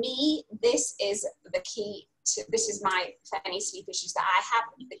works for me, this is the key to, this is for any sleep issues that I have,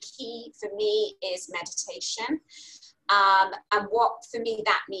 the key for me is meditation. And what for me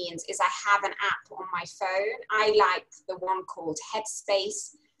that means is I have an app on my phone. I like the one called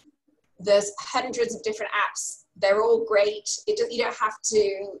Headspace. There's hundreds of different apps. They're all great. You don't have to,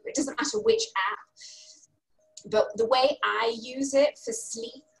 it doesn't matter which app. But the way I use it for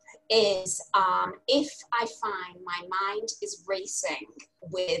sleep is if I find my mind is racing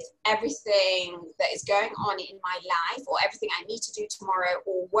with everything that is going on in my life, or everything I need to do tomorrow,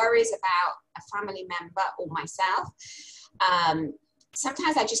 or worries about a family member or myself,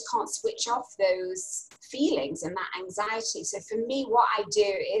 sometimes I just can't switch off those feelings and that anxiety. So for me, what I do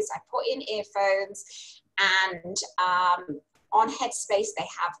is I put in earphones, and on Headspace, they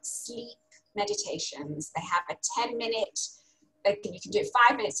have sleep meditations. They have a 10-minute, you can do it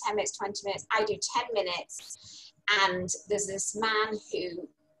 5 minutes, 10 minutes, 20 minutes. I do 10 minutes. And there's this man who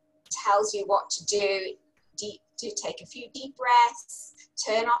tells you what to do. Take a few deep breaths,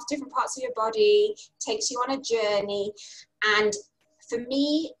 turn off different parts of your body, takes you on a journey. And for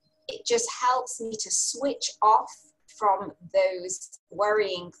me, it just helps me to switch off from those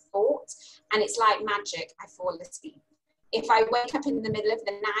worrying thoughts. And it's like magic, I fall asleep. If I wake up in the middle of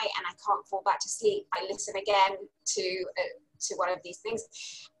the night and I can't fall back to sleep, I listen again to one of these things.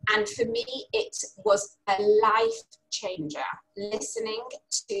 And for me, it was a life changer, listening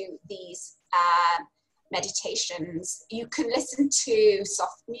to these meditations. You can listen to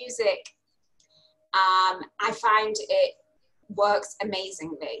soft music. I find it works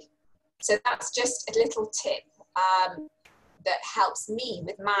amazingly. So that's just a little tip that helps me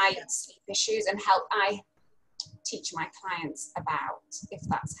with my sleep issues, and I teach my clients about, if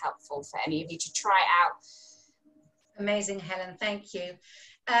that's helpful for any of you to try out. Amazing, Helen, thank you.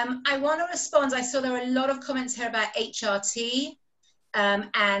 I want to respond. I saw there were a lot of comments here about HRT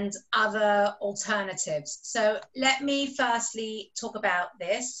and other alternatives. So let me firstly talk about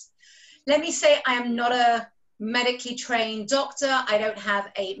this. Let me say I am not a medically trained doctor. I don't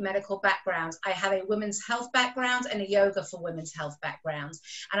have a medical background. I have a women's health background and a yoga for women's health background.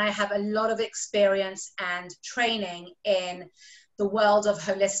 And I have a lot of experience and training in the world of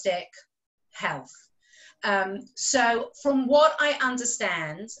holistic health. So from what I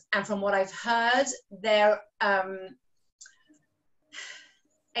understand and from what I've heard,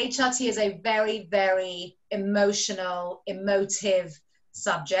 HRT is a very, very emotive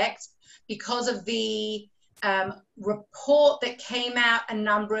subject because of the report that came out a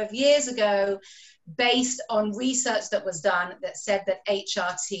number of years ago based on research that was done that said that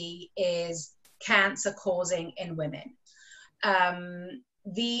HRT is cancer causing in women.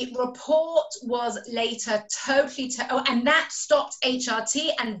 The report was later totally, and that stopped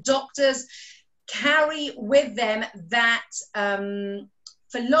HRT, and doctors carry with them that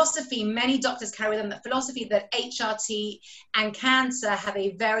philosophy, many doctors carry them, that philosophy that HRT and cancer have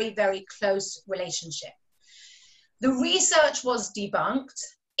a very, very close relationship. The research was debunked.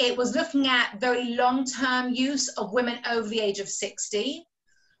 It was looking at very long-term use of women over the age of 60.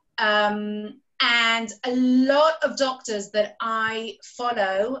 And a lot of doctors that I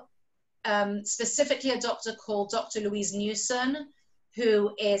follow, specifically a doctor called Dr. Louise Newson,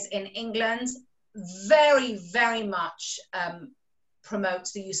 who is in England, very, very much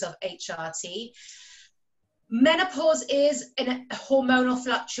promotes the use of HRT. Menopause is a hormonal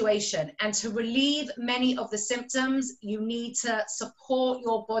fluctuation, and to relieve many of the symptoms, you need to support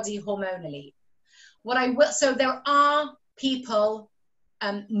your body hormonally. So there are people,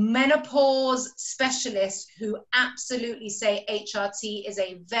 menopause specialists, who absolutely say HRT is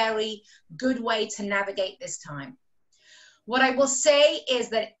a very good way to navigate this time. What I will say is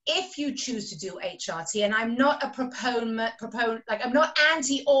that if you choose to do HRT, and I'm not a proponent, like I'm not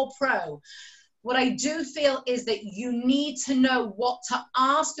anti or pro, what I do feel is that you need to know what to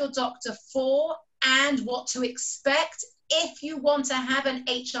ask your doctor for and what to expect if you want to have an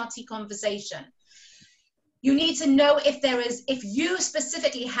HRT conversation. You need to know if you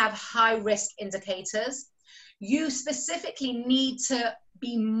specifically have high risk indicators. You specifically need to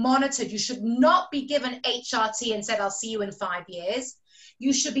be monitored. You should not be given HRT and said, I'll see you in 5 years.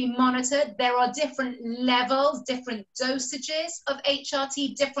 You should be monitored. There are different levels, different dosages of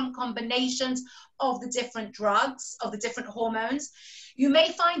HRT, different combinations of the different drugs, of the different hormones. You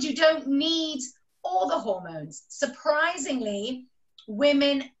may find you don't need all the hormones. Surprisingly,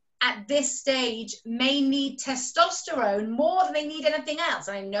 women at this stage may need testosterone more than they need anything else.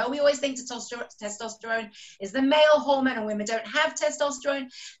 And I know we always think testosterone is the male hormone and women don't have testosterone.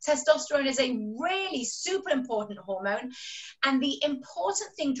 Testosterone is a really super important hormone. And the important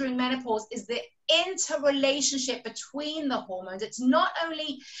thing during menopause is the interrelationship between the hormones. It's not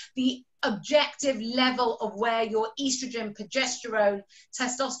only the objective level of where your estrogen, progesterone,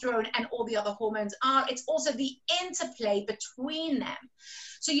 testosterone, and all the other hormones are, it's also the interplay between them.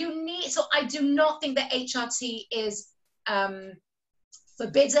 So I do not think that HRT is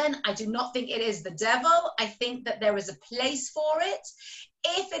forbidden. I do not think it is the devil. I think that there is a place for it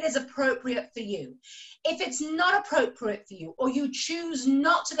if it is appropriate for you. If it's not appropriate for you, or you choose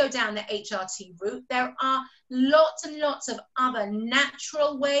not to go down the HRT route, there are lots and lots of other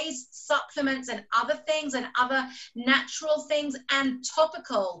natural ways, supplements and other things, and other natural things, and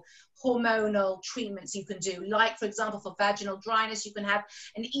topical hormonal treatments you can do. Like, for example, for vaginal dryness, you can have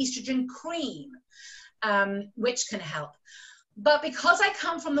an estrogen cream, which can help. But because I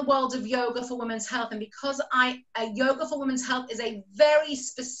come from the world of yoga for women's health, and because yoga for women's health is a very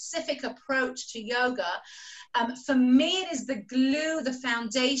specific approach to yoga, for me it is the glue, the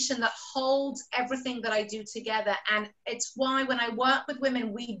foundation that holds everything that I do together. And it's why when I work with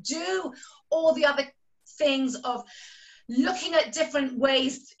women, we do all the other things of looking at different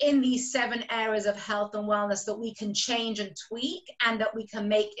ways in these 7 areas of health and wellness that we can change and tweak, and that we can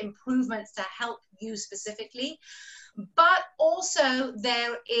make improvements to help you specifically. But also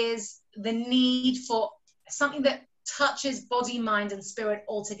there is the need for something that touches body, mind, and spirit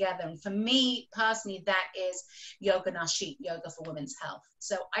all together. And for me personally, that is Yoga Nashit, yoga for women's health.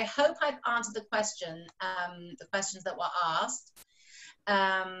 So I hope I've answered the questions that were asked.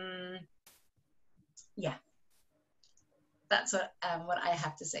 Yeah, that's what I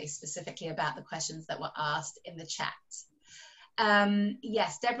have to say specifically about the questions that were asked in the chat.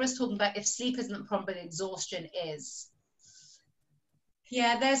 Yes, Deborah's talking about if sleep isn't the problem, but exhaustion is.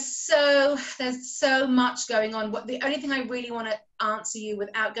 Yeah, there's so much going on. The only thing I really want to answer you,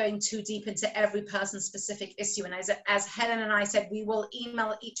 without going too deep into every person's specific issue, and as Helen and I said, we will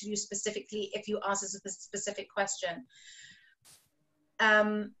email each of you specifically if you ask us a specific question.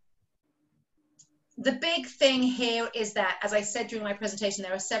 The big thing here is that, as I said during my presentation,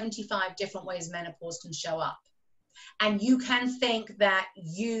 there are 75 different ways menopause can show up. And you can think that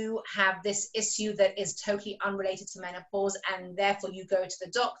you have this issue that is totally unrelated to menopause, and therefore you go to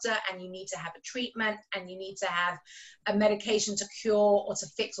the doctor and you need to have a treatment and you need to have a medication to cure or to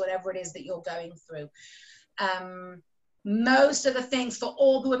fix whatever it is that you're going through. Most of the things, for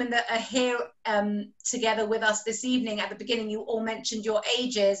all the women that are here together with us this evening, at the beginning you all mentioned your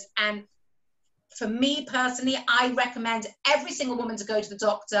ages, and for me personally, I recommend every single woman to go to the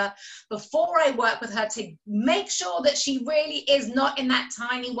doctor before I work with her, to make sure that she really is not in that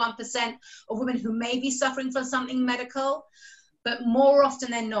tiny 1% of women who may be suffering from something medical. But more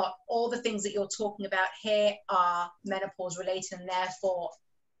often than not, all the things that you're talking about here are menopause related, and therefore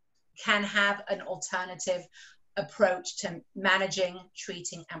can have an alternative approach to managing,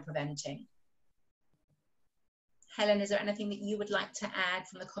 treating, and preventing. Helen, is there anything that you would like to add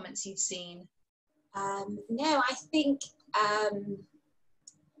from the comments you've seen? No, I think,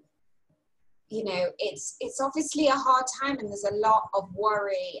 you know, it's obviously a hard time, and there's a lot of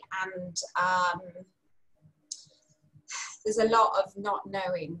worry, and there's a lot of not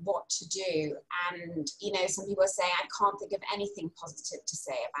knowing what to do. And, you know, some people are saying, I can't think of anything positive to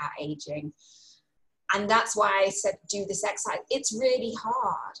say about aging. And that's why I said, do this exercise. It's really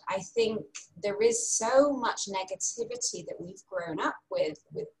hard. I think there is so much negativity that we've grown up with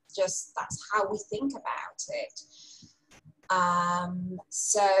just, that's how we think about it.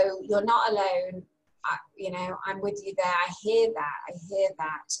 So you're not alone. You know, I'm with you there. I hear that.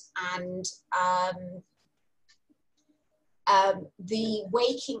 And the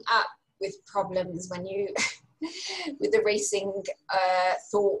waking up with problems when you, with the racing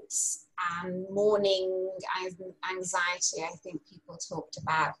thoughts and morning anxiety, I think people talked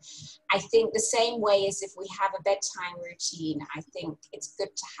about. I think the same way as if we have a bedtime routine, I think it's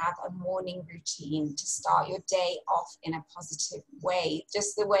good to have a morning routine to start your day off in a positive way.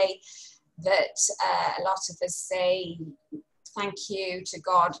 Just the way that a lot of us say thank you to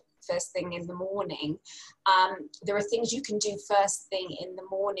God first thing in the morning. There are things you can do first thing in the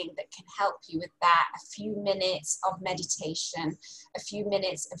morning that can help you with that. A few minutes of meditation, a few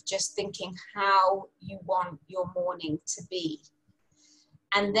minutes of just thinking how you want your morning to be.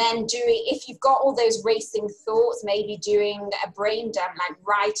 And then if you've got all those racing thoughts, maybe doing a brain dump, like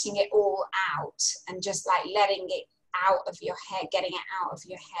writing it all out and just like letting it out of your head, getting it out of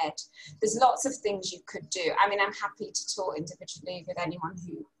your head. There's lots of things you could do. I mean, I'm happy to talk individually with anyone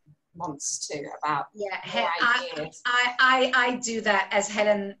who wants to about I do that as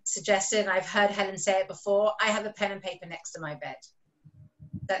Helen suggested. I've heard Helen say it before. I have a pen and paper next to my bed.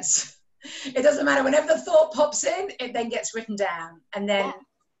 It doesn't matter, whenever the thought pops in, it then gets written down, and then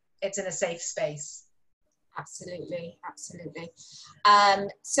it's in a safe space. Absolutely.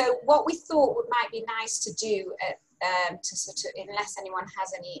 So what we thought might be nice to do to sort of, unless anyone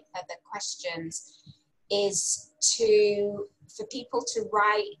has any other questions, is for people to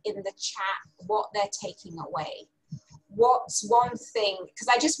write in the chat what they're taking away. What's one thing, because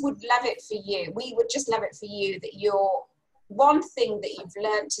I just would love it for you, we would just love it for you, that you're one thing that you've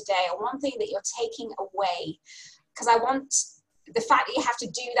learned today, or one thing that you're taking away, because I want the fact that you have to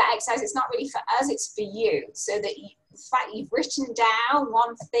do that exercise, it's not really for us, it's for you, so that the fact you've written down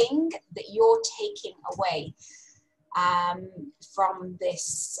one thing that you're taking away from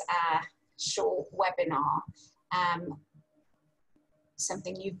this short webinar,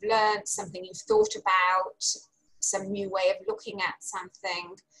 something you've learned, something you've thought about, some new way of looking at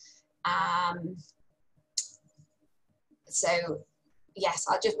something. So yes,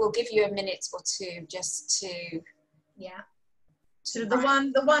 we'll give you a minute or two just to. Yeah. So the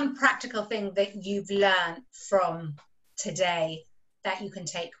one practical thing that you've learned from today that you can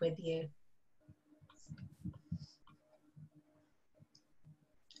take with you.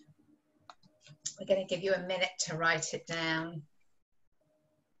 We're going to give you a minute to write it down.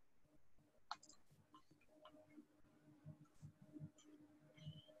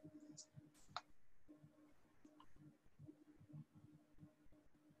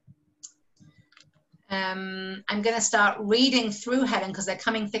 I'm going to start reading through, Helen, because they're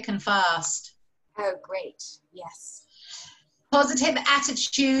coming thick and fast. Oh, great. Yes. Positive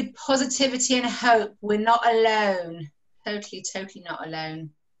attitude, positivity and hope. We're not alone. Totally not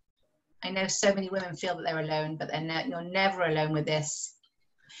alone. I know so many women feel that they're alone, but you're never alone with this.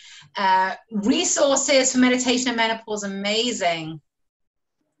 Resources for meditation and menopause, amazing.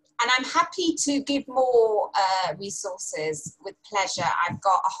 And I'm happy to give more resources with pleasure. I've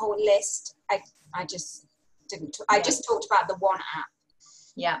got a whole list. I just talked about the one app.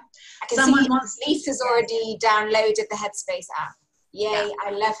 Yeah. I can see Lisa's already downloaded the Headspace app. Yay, yeah. I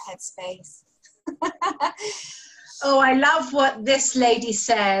love Headspace. Oh, I love what this lady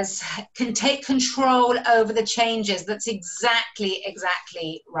says. Can take control over the changes. That's exactly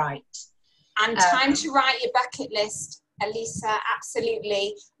right. And time to write your bucket list. Elisa,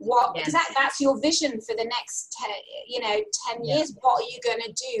 absolutely. Because that's your vision for the next 10 years. What are you going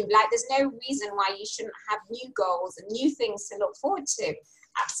to do? Like, there's no reason why you shouldn't have new goals and new things to look forward to.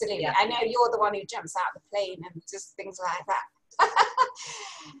 Absolutely. I know you're the one who jumps out of the plane and just things like that.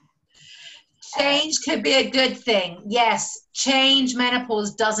 Change could be a good thing. Yes, change,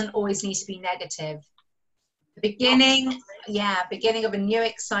 menopause doesn't always need to be negative. The beginning of a new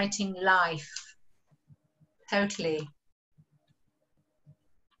exciting life. Totally.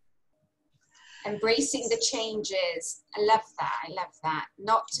 Embracing the changes. I love that.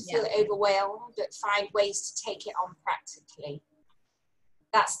 Not to feel overwhelmed, but find ways to take it on practically.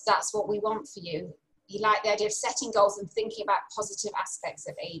 That's what we want for you. you like the idea of setting goals and thinking about positive aspects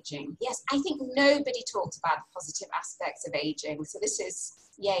of aging. Yes, I think nobody talks about the positive aspects of aging. So this is,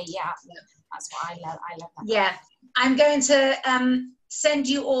 yeah. That's what I love. I love that. Yeah, I'm going to send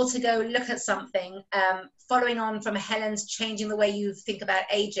you all to go look at something. Following on from Helen's changing the way you think about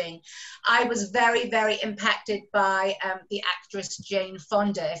aging, I was very, very impacted by the actress Jane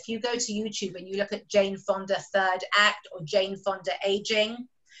Fonda. If you go to YouTube and you look at Jane Fonda Third Act or Jane Fonda Aging,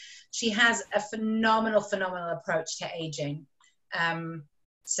 she has a phenomenal approach to aging.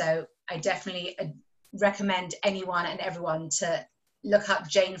 So I definitely recommend anyone and everyone to look up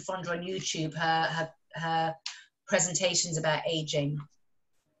Jane Fonda on YouTube, her presentations about aging.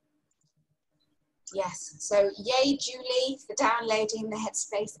 Yes, so yay Julie for downloading the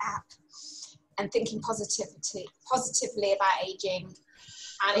Headspace app and thinking positively about aging.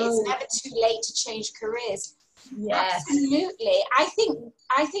 And it's never too late to change careers. Yes. Absolutely. I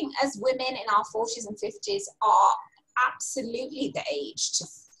think as women in our 40s and 50s are absolutely the age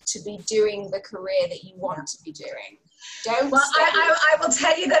to be doing the career that you want to be doing. I will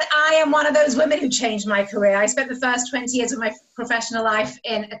tell you that I am one of those women who changed my career. I spent the first 20 years of my professional life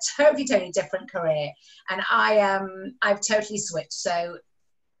in a totally different career, and I've totally switched. So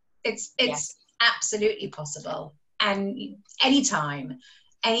it's absolutely possible, and anytime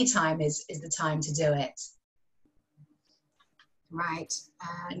is the time to do it. Right.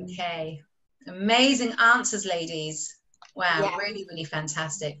 Okay. Amazing answers, ladies. Wow. Yeah. Really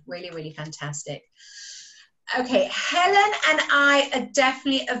fantastic. Really fantastic. Okay, Helen and I are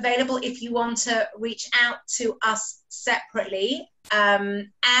definitely available if you want to reach out to us separately. And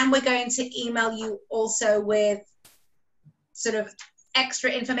we're going to email you also with sort of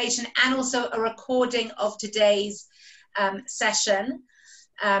extra information and also a recording of today's session.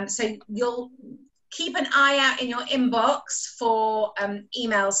 So you'll keep an eye out in your inbox for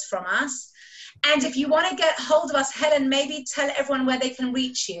emails from us. And if you want to get hold of us, Helen, maybe tell everyone where they can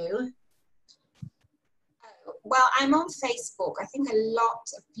reach you. Well, I'm on Facebook. I think a lot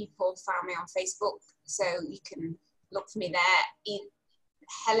of people found me on Facebook, so you can look for me there.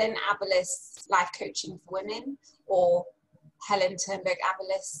 Helen Abelesz Life Coaching for Women, or Helen Turnberg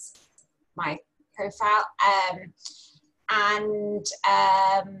Abelesz, my profile.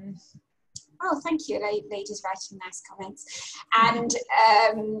 Oh, thank you, ladies writing nice comments. And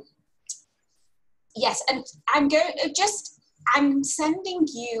yes, and I'm sending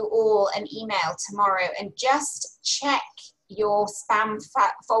you all an email tomorrow, and just check your spam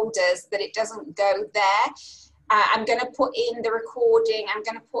folders that it doesn't go there. I'm going to put in the recording. I'm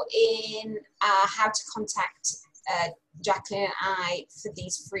going to put in how to contact Jacqueline and I for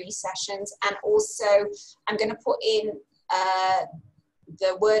these free sessions. And also I'm going to put in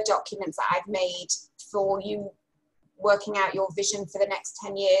the Word documents that I've made for you working out your vision for the next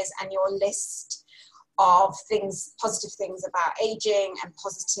 10 years and your list of things, positive things about aging and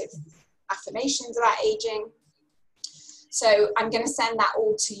positive affirmations about aging. So I'm going to send that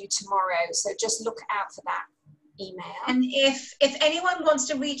all to you tomorrow. So just look out for that email. And if anyone wants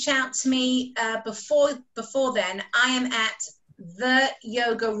to reach out to me before then, I am at the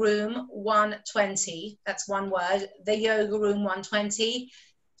Yoga Room 120. That's one word. The Yoga Room 120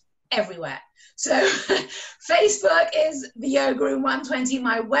 everywhere. So Facebook is the Yoga Room 120.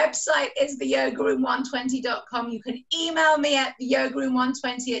 My website is theyogaroom120.com. You can email me at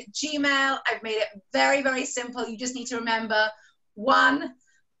theyogaroom120@gmail. I've made it very, very simple. You just need to remember one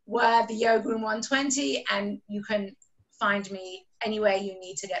word, the Yoga Room 120, and you can find me anywhere you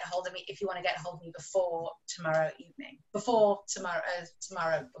need to get hold of me if you want to get hold of me before tomorrow evening, before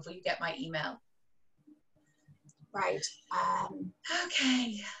you get my email. Right.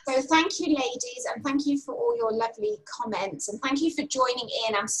 Okay. So thank you, ladies, and thank you for all your lovely comments, and thank you for joining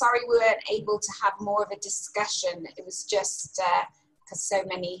in. I'm sorry we weren't able to have more of a discussion. It was just because so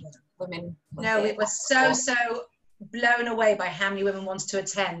many women were here. We were so blown away by how many women wanted to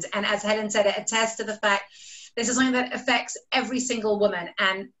attend. And as Helen said, it attests to the fact this is something that affects every single woman,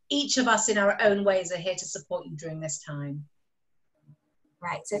 and each of us in our own ways are here to support you during this time.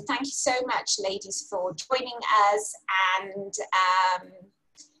 Right, so thank you so much, ladies, for joining us, and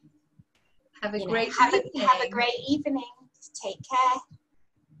have a great evening. Have a great evening. Take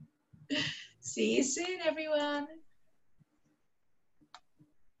care. See you soon, everyone.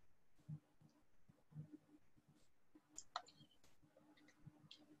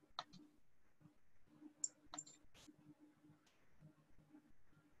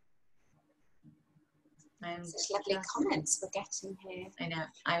 Such lovely comments we're getting here. I know.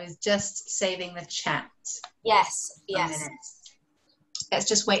 I was just saving the chat. Yes. Let's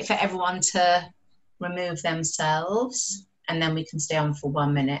just wait for everyone to remove themselves, and then we can stay on for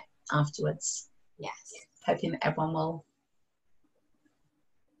 1 minute afterwards. Yes. Hoping that everyone will.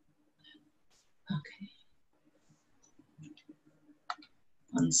 Okay.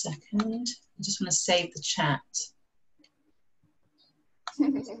 1 second. I just want to save the chat.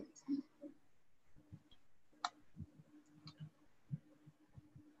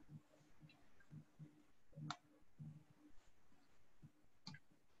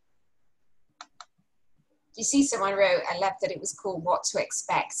 You see, someone wrote, I love that it was called What to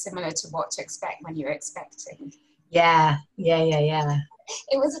Expect, similar to What to Expect When You're Expecting. Yeah.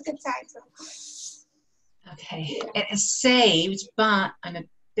 It was a good title. Okay, it is saved, but I'm a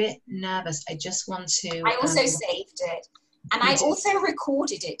bit nervous. I just want to. I also saved it. And I also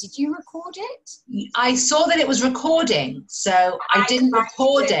recorded it. Did you record it? I saw that it was recording, so I didn't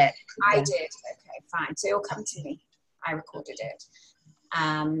record it. I did. Okay, fine. So it'll come to me. I recorded it.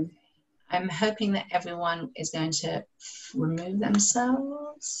 I'm hoping that everyone is going to remove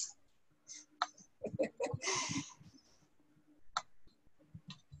themselves.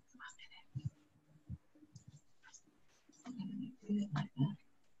 Like that.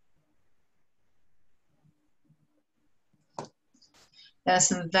 There are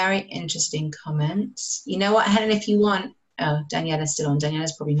some very interesting comments. You know what, Helen, if you want, oh, Daniela's still on.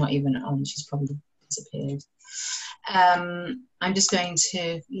 Daniela's probably not even on. She's probably disappeared. I'm just going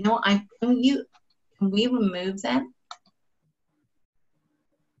to, you know what, can we remove them?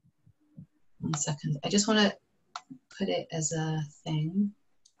 1 second. I just want to put it as a thing.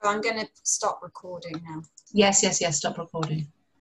 Oh, I'm going to stop recording now. Yes, stop recording.